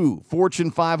 2 Fortune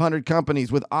 500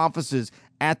 companies with offices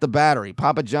at the Battery,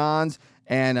 Papa John's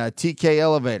and TK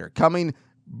Elevator. Coming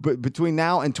between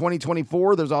now and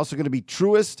 2024, there's also going to be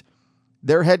Truist.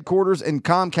 Their headquarters, and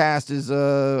Comcast is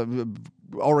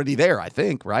already there, I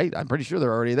think, right? I'm pretty sure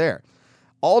they're already there.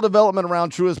 All development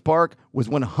around Truist Park was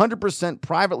 100%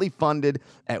 privately funded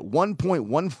at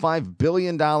 $1.15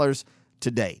 billion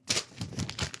to date.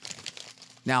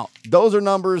 Now, those are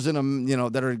numbers that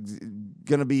are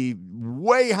going to be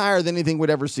way higher than anything we'd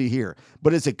ever see here.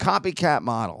 But it's a copycat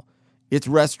model. It's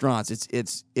restaurants.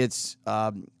 It's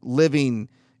living.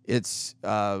 It's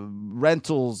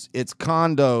rentals. It's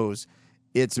condos.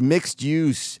 It's mixed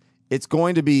use. It's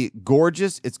going to be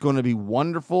gorgeous. It's going to be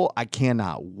wonderful. I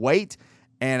cannot wait.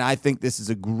 And I think this is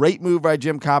a great move by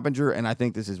Jim Coppinger. And I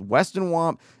think this is Weston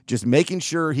Wamp just making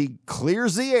sure he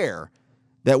clears the air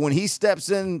that when he steps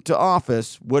into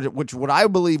office, which what I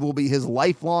believe will be his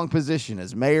lifelong position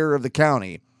as mayor of the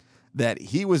county, that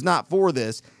he was not for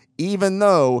this, even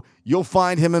though you'll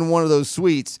find him in one of those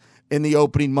suites in the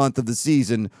opening month of the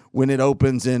season when it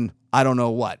opens in, I don't know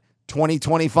what,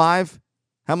 2025?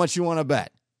 How much you want to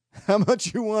bet? How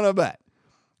much you want to bet?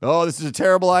 Oh, this is a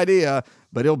terrible idea,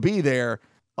 but he'll be there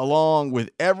along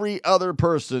with every other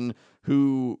person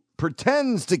who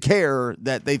pretends to care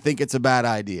that they think it's a bad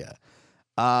idea.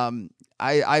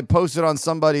 I posted on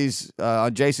somebody's,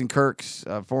 on Jason Kirk's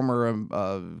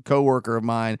former coworker of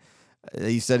mine.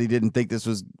 He said he didn't think this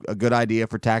was a good idea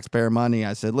for taxpayer money.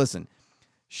 I said, listen,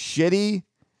 shitty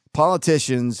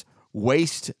politicians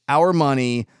waste our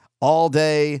money all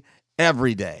day,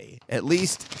 every day. At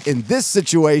least in this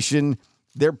situation,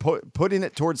 they're putting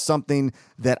it towards something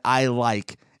that I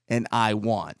like and I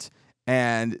want.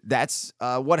 And that's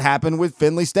what happened with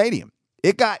Finley Stadium.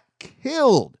 It got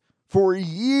killed for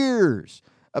years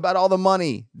about all the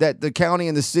money that the county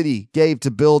and the city gave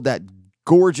to build that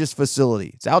gorgeous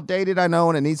facility. It's outdated, I know,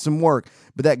 and it needs some work,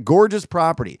 but that gorgeous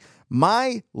property.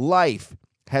 My life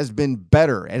has been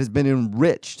better and has been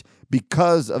enriched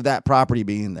because of that property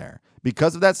being there,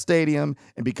 because of that stadium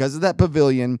and because of that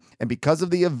pavilion and because of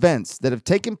the events that have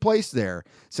taken place there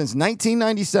since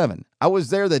 1997. I was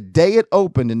there the day it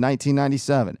opened in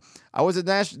 1997. I was at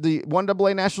the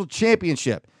 1AA National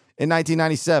Championship in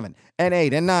 1997, and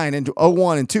 8, and 9, and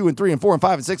 01, and 2, and 3, and 4, and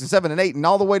 5, and 6, and 7, and 8, and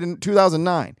all the way to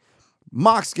 2009.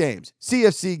 Mox games,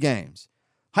 CFC games,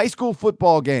 high school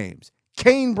football games,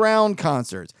 Kane Brown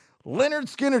concerts, Leonard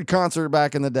Skinner concert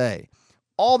back in the day,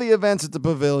 all the events at the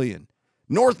pavilion,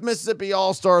 North Mississippi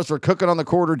All-Stars for Cooking on the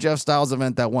Quarter Jeff Styles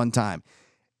event that one time.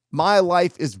 My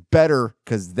life is better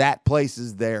because that place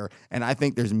is there, and I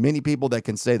think there's many people that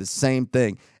can say the same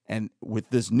thing. And with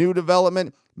this new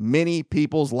development, many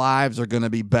people's lives are going to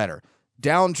be better.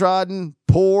 Downtrodden,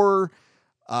 poor,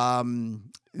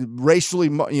 racially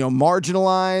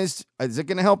marginalized. Is it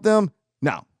going to help them?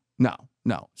 No.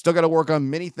 Still got to work on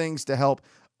many things to help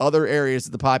other areas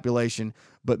of the population.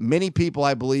 But many people,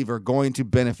 I believe, are going to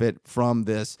benefit from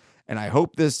this. And I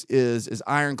hope this is as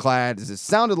ironclad as it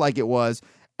sounded like it was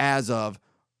as of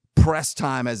press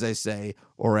time, as they say,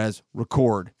 or as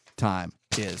record time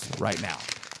is right now.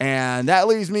 And that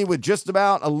leaves me with just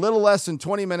about a little less than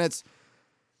 20 minutes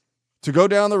to go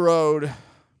down the road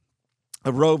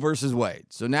of Roe versus Wade.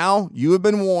 So now you have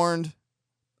been warned.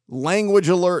 Language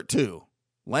alert too.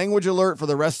 Language alert for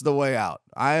the rest of the way out.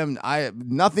 I have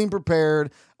nothing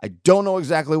prepared. I don't know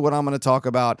exactly what I'm going to talk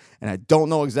about, and I don't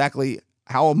know exactly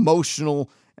how emotional,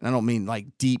 and I don't mean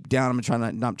like deep down. I'm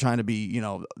not trying to be,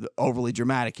 overly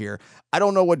dramatic here. I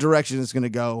don't know what direction it's going to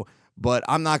go, but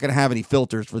I'm not going to have any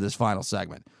filters for this final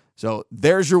segment. So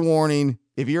there's your warning.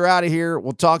 If you're out of here,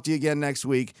 we'll talk to you again next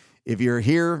week. If you're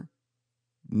here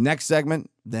next segment,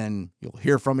 then you'll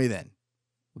hear from me then.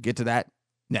 We'll get to that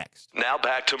next. Now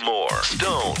back to more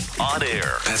Stone on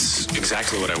Air. That's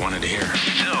exactly what I wanted to hear.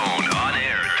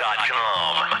 StoneOnAir.com.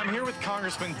 I'm here with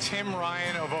Congressman Tim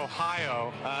Ryan of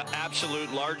Ohio.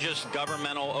 Absolute largest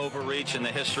governmental overreach in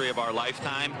the history of our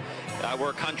lifetime. We're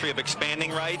a country of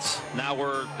expanding rights. Now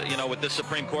we're, with the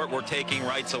Supreme Court, we're taking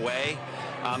rights away.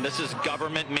 This is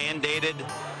government-mandated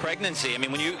pregnancy. I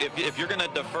mean, if you're going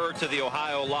to defer to the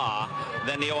Ohio law,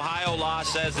 then the Ohio law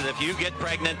says that if you get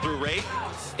pregnant through rape,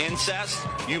 incest,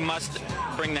 you must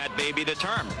bring that baby to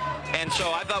term. And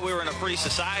so I thought we were in a free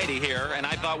society here, and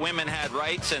I thought women had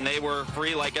rights and they were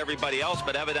free like everybody else,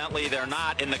 but evidently they're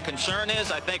not. And the concern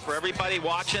is, I think for everybody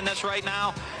watching this right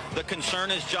now, the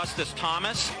concern is Justice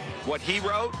Thomas, what he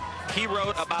wrote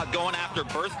about going after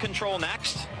birth control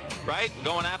next. Right?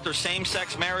 Going after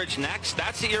same-sex marriage next.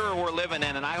 That's the era we're living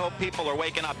in, and I hope people are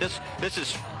waking up. This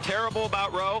is terrible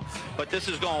about Roe, but this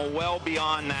is going well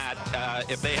beyond that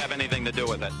if they have anything to do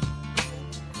with it.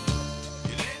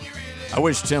 I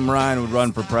wish Tim Ryan would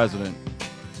run for president.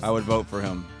 I would vote for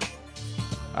him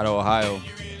out of Ohio.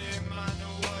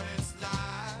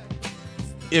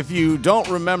 If you don't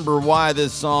remember why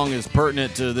this song is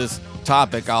pertinent to this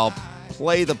topic, I'll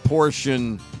play the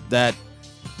portion that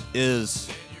is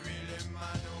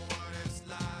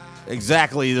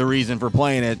exactly the reason for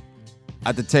playing it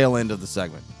at the tail end of the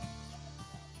segment.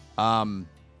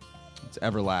 It's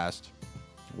Everlast.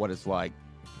 What it's like.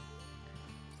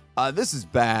 This is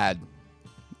bad.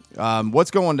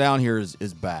 What's going down here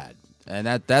is bad. And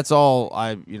that's all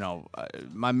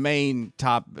my main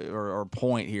top or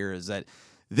point here is that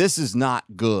this is not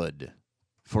good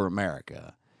for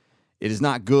America. It is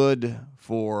not good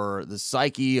for the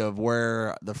psyche of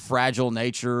where the fragile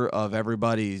nature of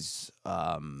everybody's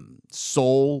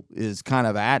soul is kind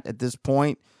of at this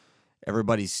point.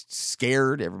 Everybody's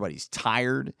scared. Everybody's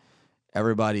tired.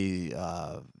 Everybody,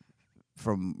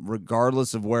 from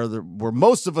regardless of where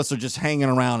most of us are just hanging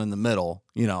around in the middle,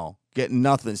 getting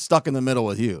nothing, stuck in the middle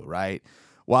with you, right?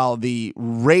 While the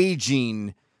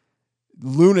raging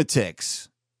lunatics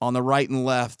on the right and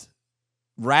left,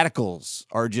 radicals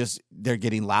are they're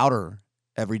getting louder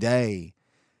every day.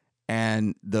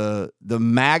 And the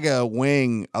MAGA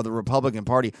wing of the Republican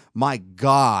Party, my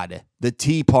God, the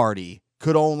Tea Party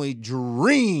could only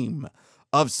dream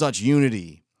of such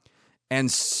unity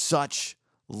and such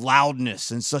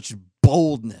loudness and such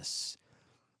boldness.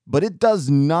 But it does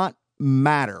not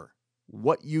matter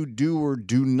what you do or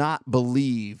do not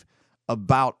believe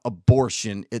about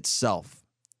abortion itself.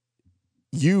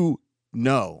 You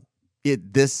know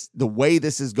the way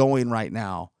this is going right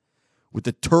now, with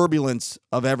the turbulence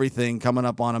of everything coming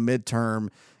up on a midterm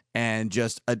and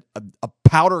just a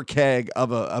powder keg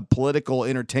of a political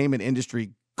entertainment industry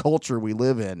culture we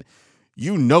live in,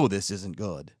 this isn't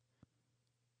good.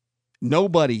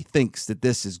 Nobody thinks that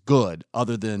this is good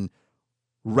other than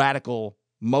radical,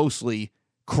 mostly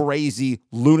crazy,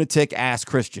 lunatic-ass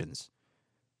Christians.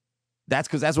 That's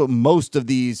because that's what most of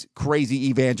these crazy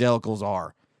evangelicals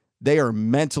are. They are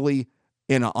mentally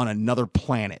on another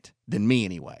planet than me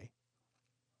anyway.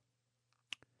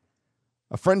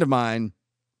 A friend of mine,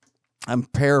 I'm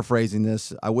paraphrasing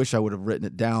this. I wish I would have written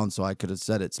it down so I could have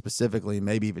said it specifically,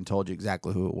 maybe even told you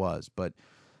exactly who it was, but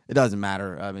it doesn't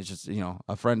matter. I mean, it's just,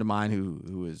 a friend of mine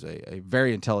who is a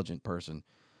very intelligent person,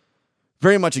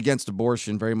 very much against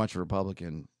abortion, very much a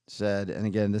Republican, said, and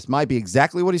again, this might be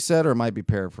exactly what he said or it might be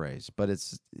paraphrased, but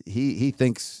he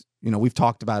thinks, we've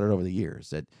talked about it over the years,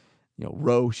 that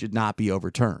Roe should not be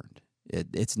overturned.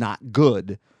 It's not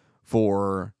good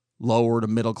for lower to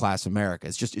middle class America.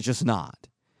 It's just not.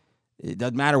 It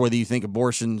doesn't matter whether you think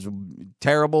abortion's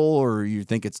terrible or you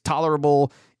think it's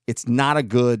tolerable. It's not a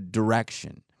good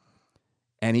direction.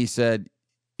 And he said,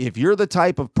 if you're the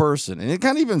type of person, and it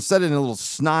kind of even said it in a little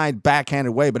snide,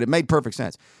 backhanded way, but it made perfect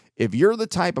sense. If you're the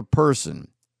type of person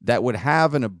that would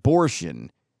have an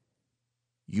abortion,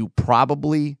 you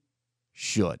probably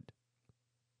should.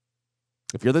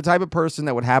 If you're the type of person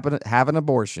that would have an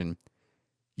abortion,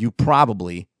 you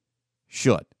probably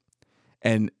should.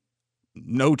 And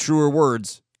no truer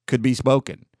words could be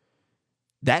spoken.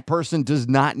 That person does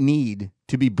not need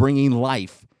to be bringing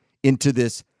life into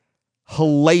this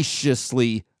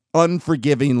hellaciously,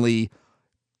 unforgivingly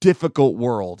difficult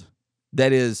world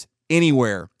that is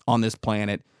anywhere on this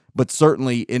planet, but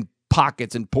certainly in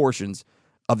pockets and portions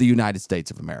of the United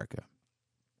States of America.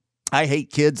 I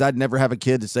hate kids. I'd never have a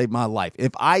kid to save my life.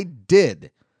 If I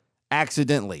did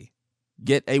accidentally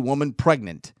get a woman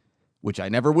pregnant, which I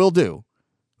never will do.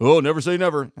 Oh, never say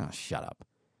never. Oh, shut up.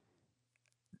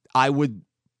 I would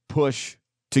push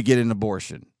to get an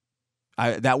abortion.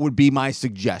 That would be my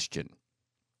suggestion.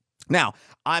 Now,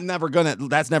 that's never going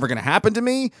to happen to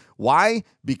me. Why?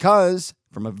 Because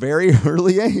from a very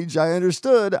early age, I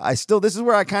understood. This is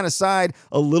where I kind of side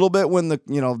a little bit when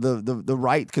the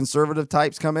right conservative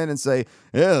types come in and say,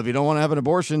 yeah, if you don't want to have an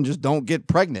abortion, just don't get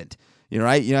pregnant.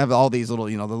 Right? You have all these little,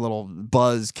 the little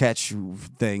buzz catch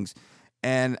things.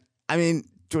 And I mean,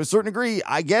 to a certain degree,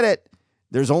 I get it.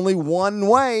 There's only one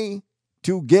way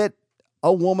to get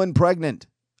a woman pregnant.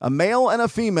 A male and a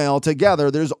female together,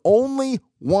 there's only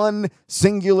one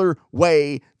singular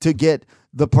way to get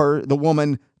the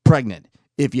woman pregnant.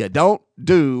 If you don't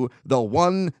do the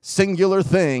one singular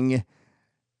thing,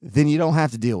 then you don't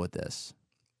have to deal with this.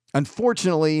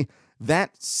 Unfortunately,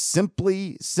 that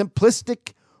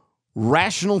simplistic,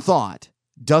 rational thought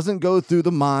doesn't go through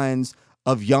the minds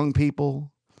of young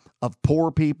people, of poor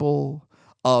people,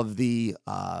 of the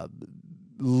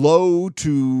low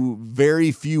to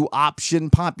very few option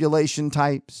population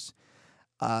types.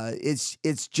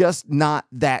 It's just not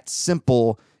that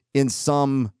simple in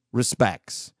some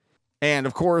respects. And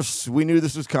of course, we knew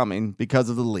this was coming because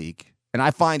of the leak. And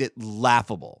I find it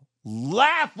laughable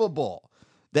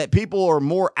that people are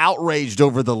more outraged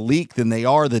over the leak than they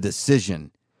are the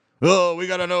decision. Oh, we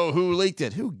got to know who leaked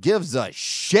it. Who gives a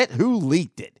shit who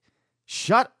leaked it?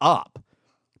 Shut up.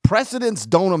 Precedents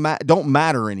don't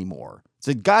matter anymore. It's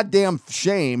a goddamn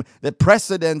shame that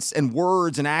precedents and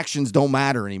words and actions don't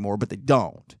matter anymore, but they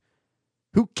don't.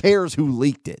 Who cares who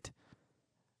leaked it?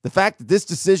 The fact that this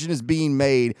decision is being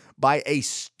made by a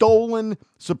stolen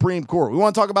Supreme Court. We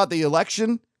want to talk about the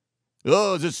election?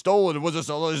 Oh, is it stolen? Was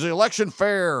the election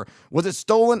fair? Was it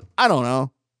stolen? I don't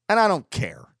know. And I don't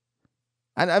care.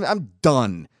 I'm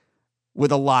done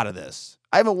with a lot of this.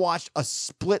 I haven't watched a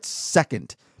split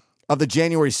second of the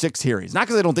January 6th hearings. Not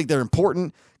because I don't think they're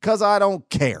important, because I don't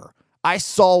care. I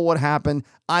saw what happened.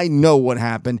 I know what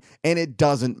happened, and it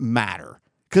doesn't matter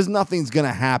because nothing's going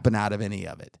to happen out of any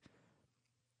of it.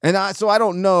 And so I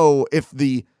don't know if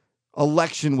the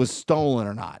election was stolen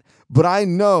or not, but I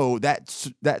know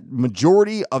that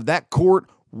majority of that court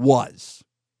was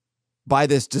by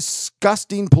this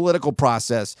disgusting political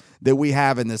process that we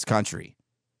have in this country.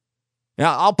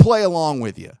 Now, I'll play along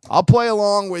with you. I'll play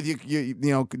along with you,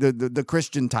 the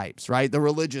Christian types, right? The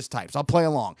religious types. I'll play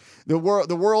along. The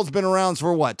world's been around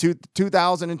for what,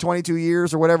 2,022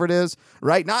 years or whatever it is,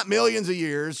 right? Not millions of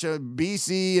years,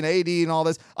 BC and AD and all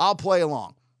this. I'll play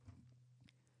along.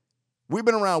 We've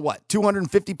been around, what,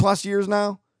 250 plus years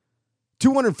now?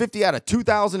 250 out of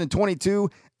 2022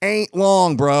 ain't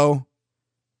long, bro.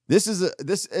 This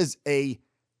is a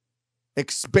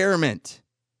experiment.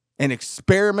 And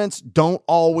experiments don't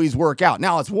always work out.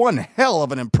 Now, it's one hell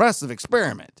of an impressive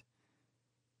experiment,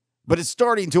 but it's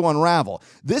starting to unravel.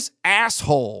 This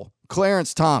asshole,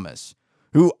 Clarence Thomas,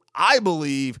 who I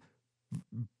believe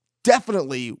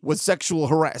definitely was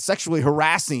sexually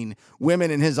harassing women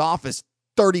in his office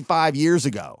 35 years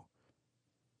ago.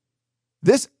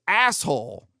 This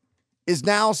asshole is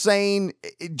now saying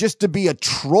just to be a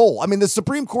troll. I mean, the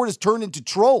Supreme Court has turned into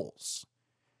trolls.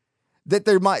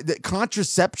 That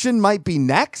contraception might be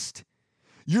next.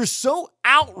 You're so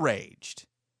outraged.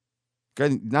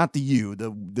 Not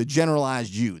the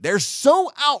generalized you. They're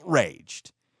so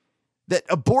outraged that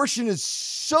abortion is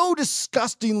so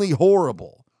disgustingly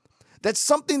horrible that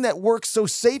something that works so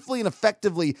safely and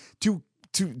effectively to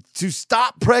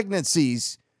stop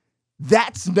pregnancies,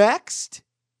 that's next?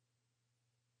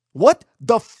 What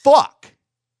the fuck?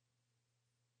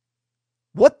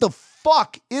 What the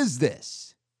fuck is this?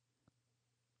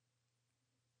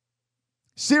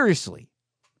 Seriously.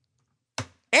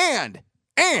 And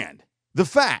the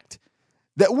fact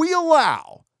that we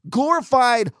allow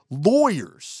glorified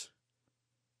lawyers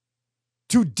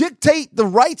to dictate the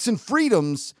rights and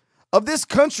freedoms of this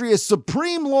country as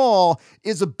supreme law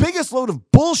is the biggest load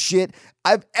of bullshit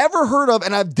I've ever heard of,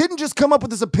 and I didn't just come up with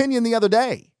this opinion the other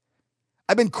day.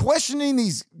 I've been questioning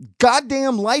these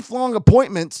goddamn lifelong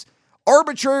appointments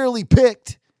arbitrarily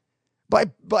picked by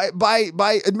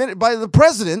the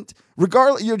president,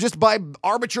 regardless, just by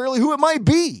arbitrarily who it might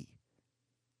be.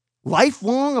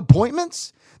 Lifelong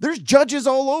appointments? There's judges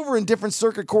all over in different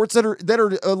circuit courts that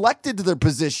are elected to their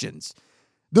positions.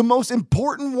 The most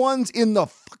important ones in the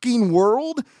fucking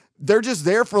world, they're just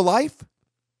there for life.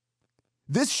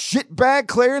 This shitbag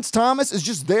Clarence Thomas is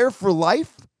just there for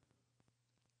life.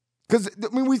 Because I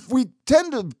mean, we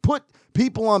tend to put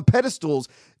people on pedestals.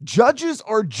 Judges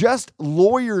are just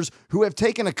lawyers who have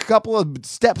taken a couple of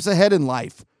steps ahead in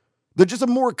life. They're just a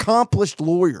more accomplished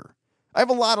lawyer. I have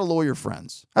a lot of lawyer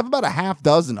friends. I have about a half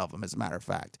dozen of them, as a matter of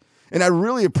fact. And I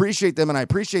really appreciate them, and I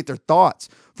appreciate their thoughts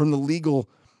from the legal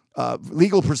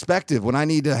perspective when I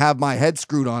need to have my head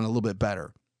screwed on a little bit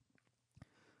better.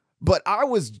 But I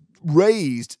was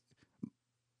raised,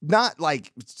 not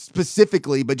like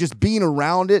specifically, but just being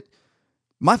around it.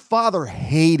 My father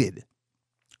hated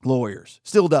lawyers,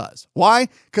 still does. Why?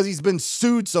 Because he's been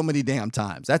sued so many damn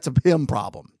times. That's a him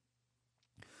problem.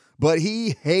 But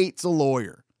he hates a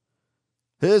lawyer.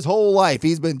 His whole life,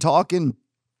 he's been talking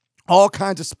all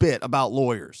kinds of spit about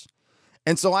lawyers.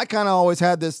 And so I kind of always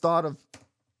had this thought of,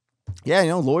 yeah,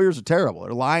 lawyers are terrible.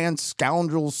 They're lying,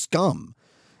 scoundrels, scum.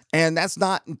 And that's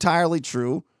not entirely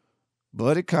true,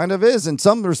 but it kind of is in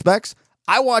some respects.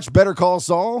 I watch Better Call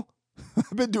Saul.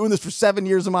 I've been doing this for 7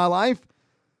 years of my life.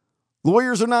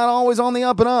 Lawyers are not always on the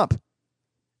up and up.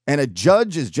 And a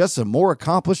judge is just a more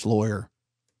accomplished lawyer.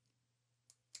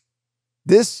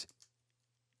 This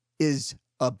is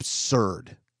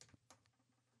absurd.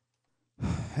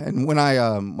 And when I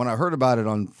heard about it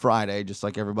on Friday, just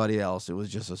like everybody else, it was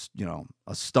just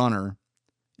a stunner,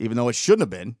 even though it shouldn't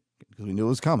have been, because we knew it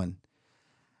was coming.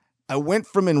 I went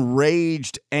from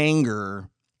enraged anger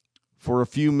for a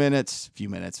few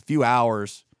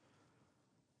hours,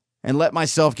 and let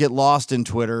myself get lost in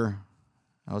Twitter.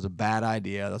 That was a bad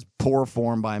idea. That was poor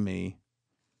form by me.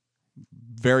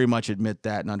 Very much admit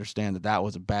that and understand that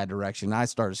was a bad direction. I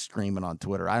started screaming on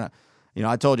Twitter. I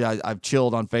told you I've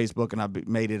chilled on Facebook, and I've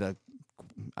made it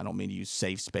I don't mean to use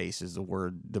safe space as the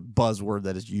buzzword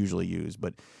that is usually used,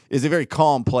 but it's a very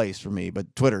calm place for me,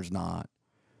 but Twitter's not.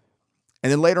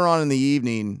 And then later on in the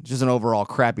evening, just an overall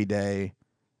crappy day,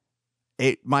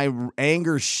 my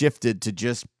anger shifted to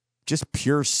just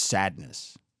pure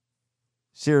sadness.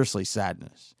 Seriously,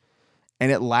 sadness.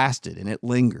 And it lasted and it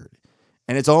lingered.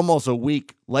 And it's almost a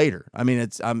week later. I mean,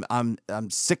 I'm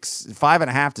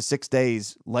 5.5 to 6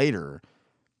 days later,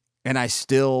 and I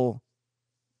still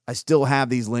have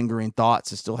these lingering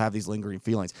thoughts. I still have these lingering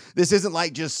feelings. This isn't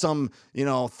like just some,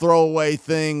 throwaway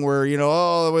thing where,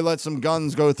 we let some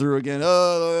guns go through again.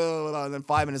 And then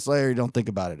 5 minutes later, you don't think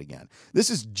about it again. This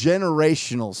is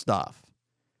generational stuff.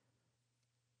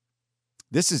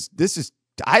 This is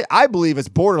I believe it's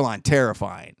borderline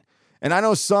terrifying. And I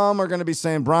know some are going to be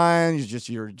saying, Brian,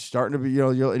 you're starting to be,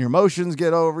 and your emotions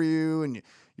get over you, and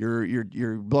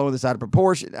you're blowing this out of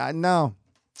proportion. No,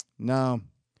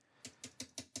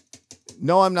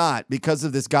 I'm not, because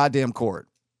of this goddamn court.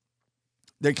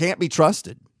 They can't be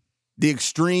trusted. The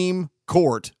extreme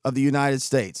court of the United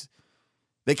States.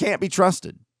 They can't be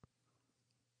trusted.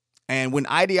 And when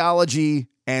ideology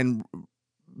and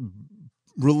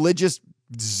religious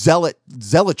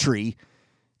zealotry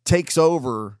takes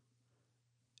over,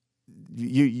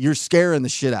 you're scaring the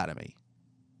shit out of me.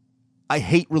 I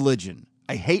hate religion.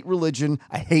 I hate religion.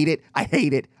 I hate it. I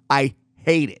hate it. I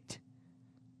hate it.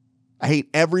 I hate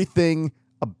everything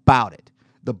about it.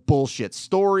 The bullshit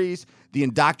stories, the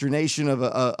indoctrination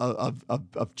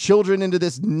of children into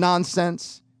this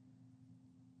nonsense.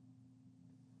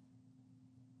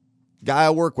 Guy I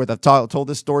work with, I've told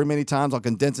this story many times. I'll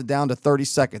condense it down to 30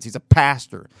 seconds. He's a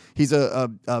pastor. He's a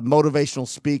motivational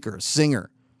speaker, a singer.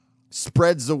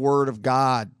 Spreads the word of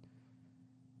God.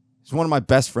 He's one of my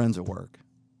best friends at work.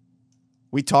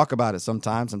 We talk about it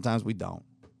sometimes we don't.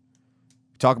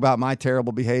 We talk about my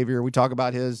terrible behavior. We talk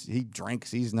about his. He drinks.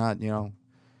 He's not,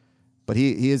 but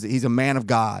he's a man of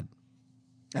God.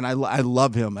 And I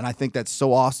love him. And I think that's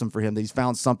so awesome for him that he's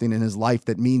found something in his life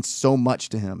that means so much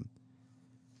to him.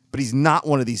 But he's not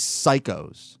one of these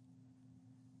psychos.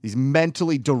 These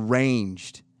mentally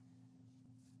deranged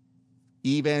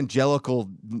evangelical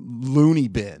loony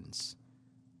bins.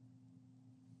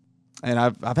 And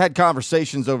I've had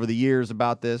conversations over the years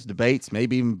about this, debates,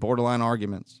 maybe even borderline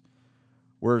arguments,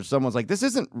 where someone's like, this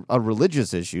isn't a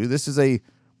religious issue. This is a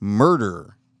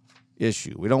murder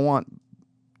issue. We don't want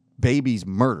babies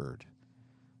murdered.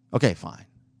 Okay, fine.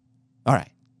 All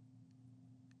right.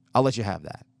 I'll let you have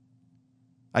that.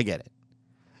 I get it.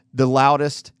 The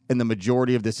loudest and the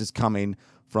majority of this is coming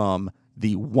from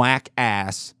the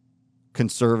whack-ass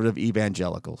conservative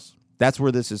evangelicals. That's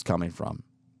where this is coming from.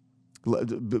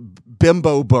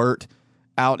 Bimbo Bert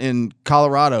out in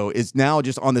Colorado is now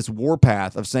just on this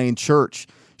warpath of saying church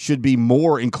should be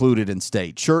more included in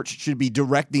state. Church should be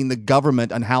directing the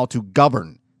government on how to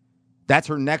govern. That's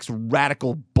her next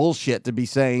radical bullshit to be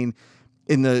saying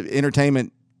in the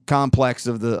entertainment complex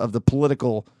of the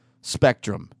political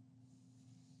spectrum.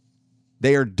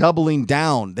 They are doubling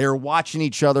down. They're watching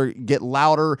each other get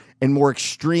louder and more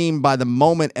extreme by the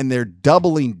moment, and they're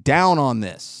doubling down on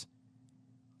this.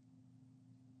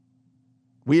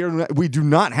 We do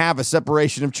not have a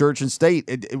separation of church and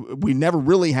state. We never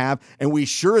really have, and we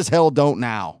sure as hell don't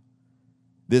now.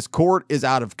 This court is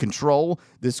out of control.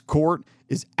 This court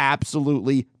is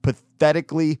absolutely,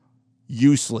 pathetically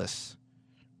useless.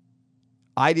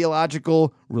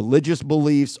 Ideological, religious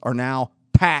beliefs are now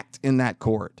packed in that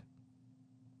court.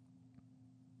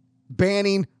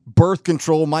 Banning birth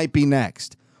control might be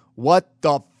next. What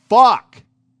the fuck?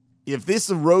 If this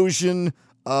erosion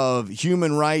of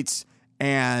human rights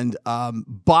and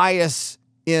bias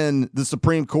in the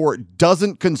Supreme Court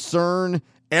doesn't concern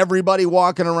everybody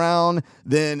walking around,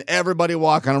 then everybody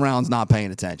walking around is not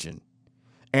paying attention.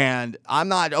 And I'm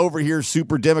not over here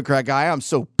super Democrat guy. I'm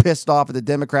so pissed off at the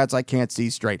Democrats I can't see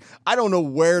straight. I don't know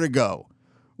where to go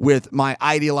with my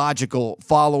ideological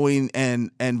following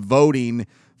and voting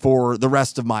for the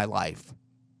rest of my life.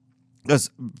 Because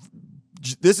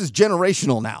this is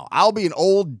generational now. I'll be an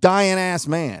old dying ass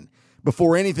man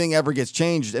before anything ever gets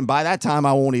changed. And by that time,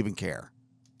 I won't even care.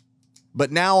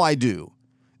 But now I do.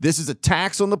 This is a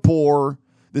tax on the poor.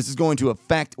 This is going to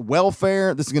affect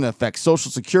welfare. This is going to affect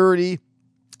Social Security.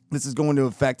 This is going to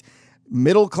affect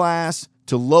middle class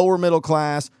to lower middle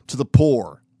class to the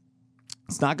poor.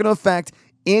 It's not going to affect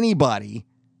anybody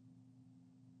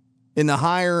in the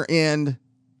higher end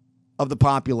of the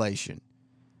population.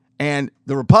 And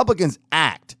the Republicans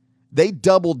act. They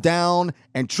double down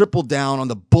and triple down on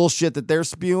the bullshit that they're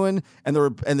spewing, and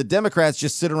the Democrats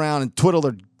just sit around and twiddle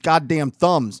their goddamn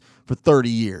thumbs for 30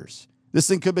 years. This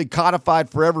thing could be codified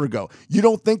forever ago. You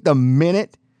don't think the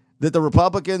minute that the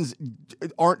Republicans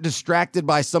aren't distracted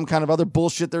by some kind of other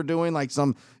bullshit they're doing, like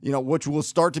some, which will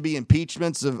start to be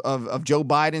impeachments of Joe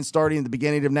Biden starting at the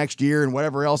beginning of next year and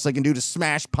whatever else they can do to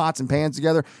smash pots and pans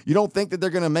together. You don't think that they're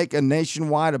going to make a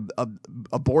nationwide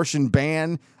abortion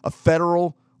ban a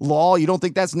federal law? You don't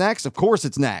think that's next? Of course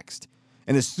it's next.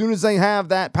 And as soon as they have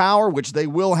that power, which they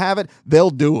will have it, they'll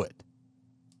do it.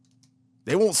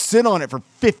 They won't sit on it for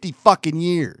 50 fucking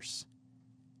years.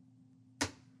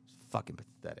 Fucking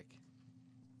pathetic.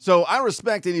 So I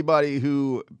respect anybody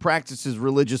who practices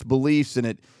religious beliefs,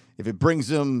 and if it brings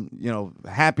them,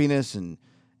 happiness and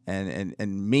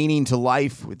meaning to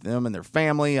life with them and their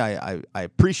family, I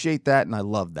appreciate that and I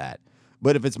love that.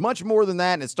 But if it's much more than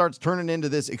that and it starts turning into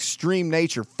this extreme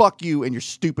nature, fuck you and your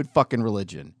stupid fucking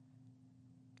religion.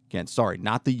 Again, sorry,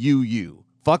 not the you.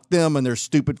 Fuck them and their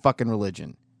stupid fucking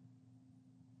religion.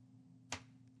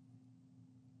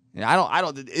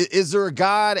 And is there a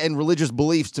God and religious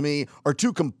beliefs to me are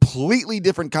two completely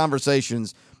different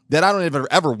conversations that I don't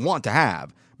ever want to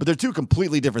have, but they're two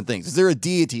completely different things. Is there a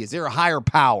deity? Is there a higher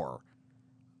power?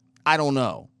 I don't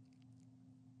know.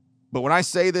 But when I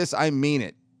say this, I mean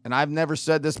it. And I've never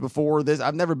said this before.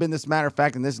 I've never been this matter of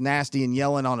fact and this nasty and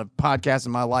yelling on a podcast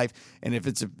in my life. And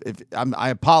I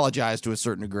apologize to a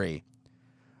certain degree.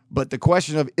 But the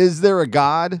question of, is there a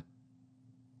God?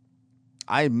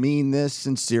 I mean this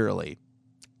sincerely.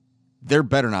 There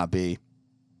better not be.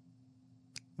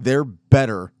 There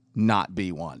better not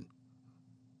be one.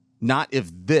 Not if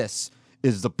this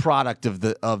is the product of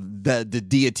the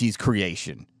deity's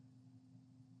creation.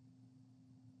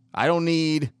 I don't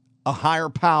need a higher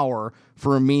power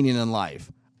for a meaning in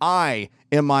life. I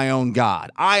am my own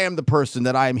God. I am the person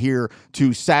that I am here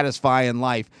to satisfy in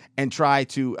life and try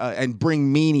to and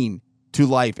bring meaning to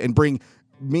life and bring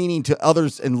meaning to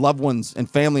others and loved ones and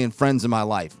family and friends in my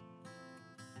life.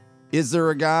 Is there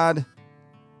a God?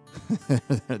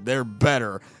 There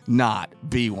better not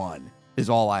be one,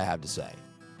 is all I have to say.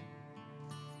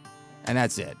 And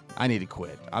that's it. I need to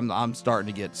quit. I'm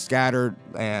starting to get scattered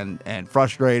and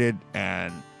frustrated,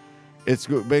 and it's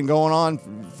been going on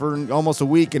for almost a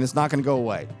week, and it's not going to go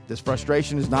away. This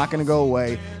frustration is not going to go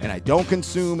away, and I don't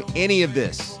consume any of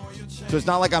this. So it's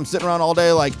not like I'm sitting around all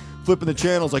day like flipping the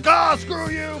channels like, screw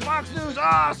you, Fox News,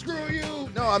 screw you.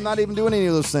 No, I'm not even doing any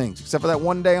of those things, except for that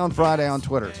one day on Friday on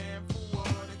Twitter.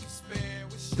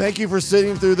 Thank you for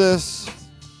sitting through this.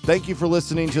 Thank you for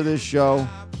listening to this show.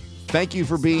 Thank you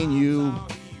for being you.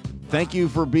 Thank you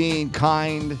for being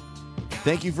kind.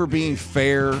 Thank you for being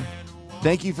fair.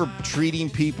 Thank you for treating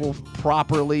people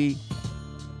properly.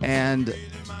 And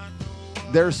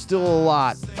there's still a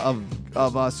lot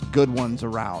of us good ones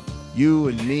around. you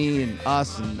and me and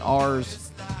us and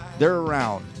ours, they're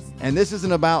around. And this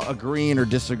isn't about agreeing or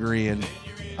disagreeing.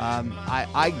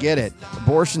 I get it.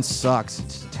 Abortion sucks.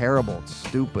 It's terrible. It's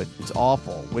stupid. It's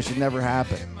awful. Wish it never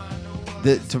happened.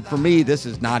 For me, this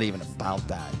is not even about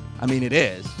that. I mean, it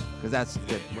is, because that's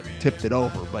what tipped it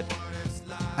over. But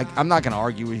I'm not going to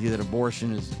argue with you that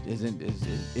abortion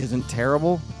isn't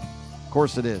terrible. Of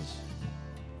course it is.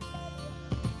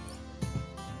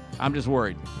 I'm just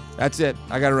worried. That's it.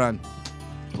 I got to run.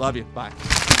 Love you. Bye.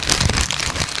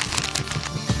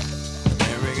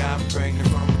 Mary got pregnant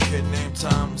from a kid named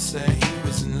Tom. Said he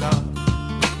was in love.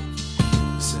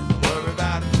 Said, don't worry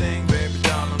about a thing, baby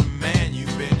doll. I'm the man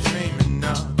you've been dreaming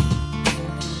of.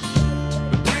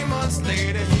 But 3 months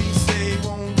later, he said he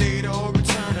won't date or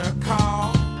return her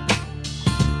call.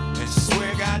 And she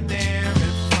swear, goddamn,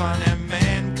 if I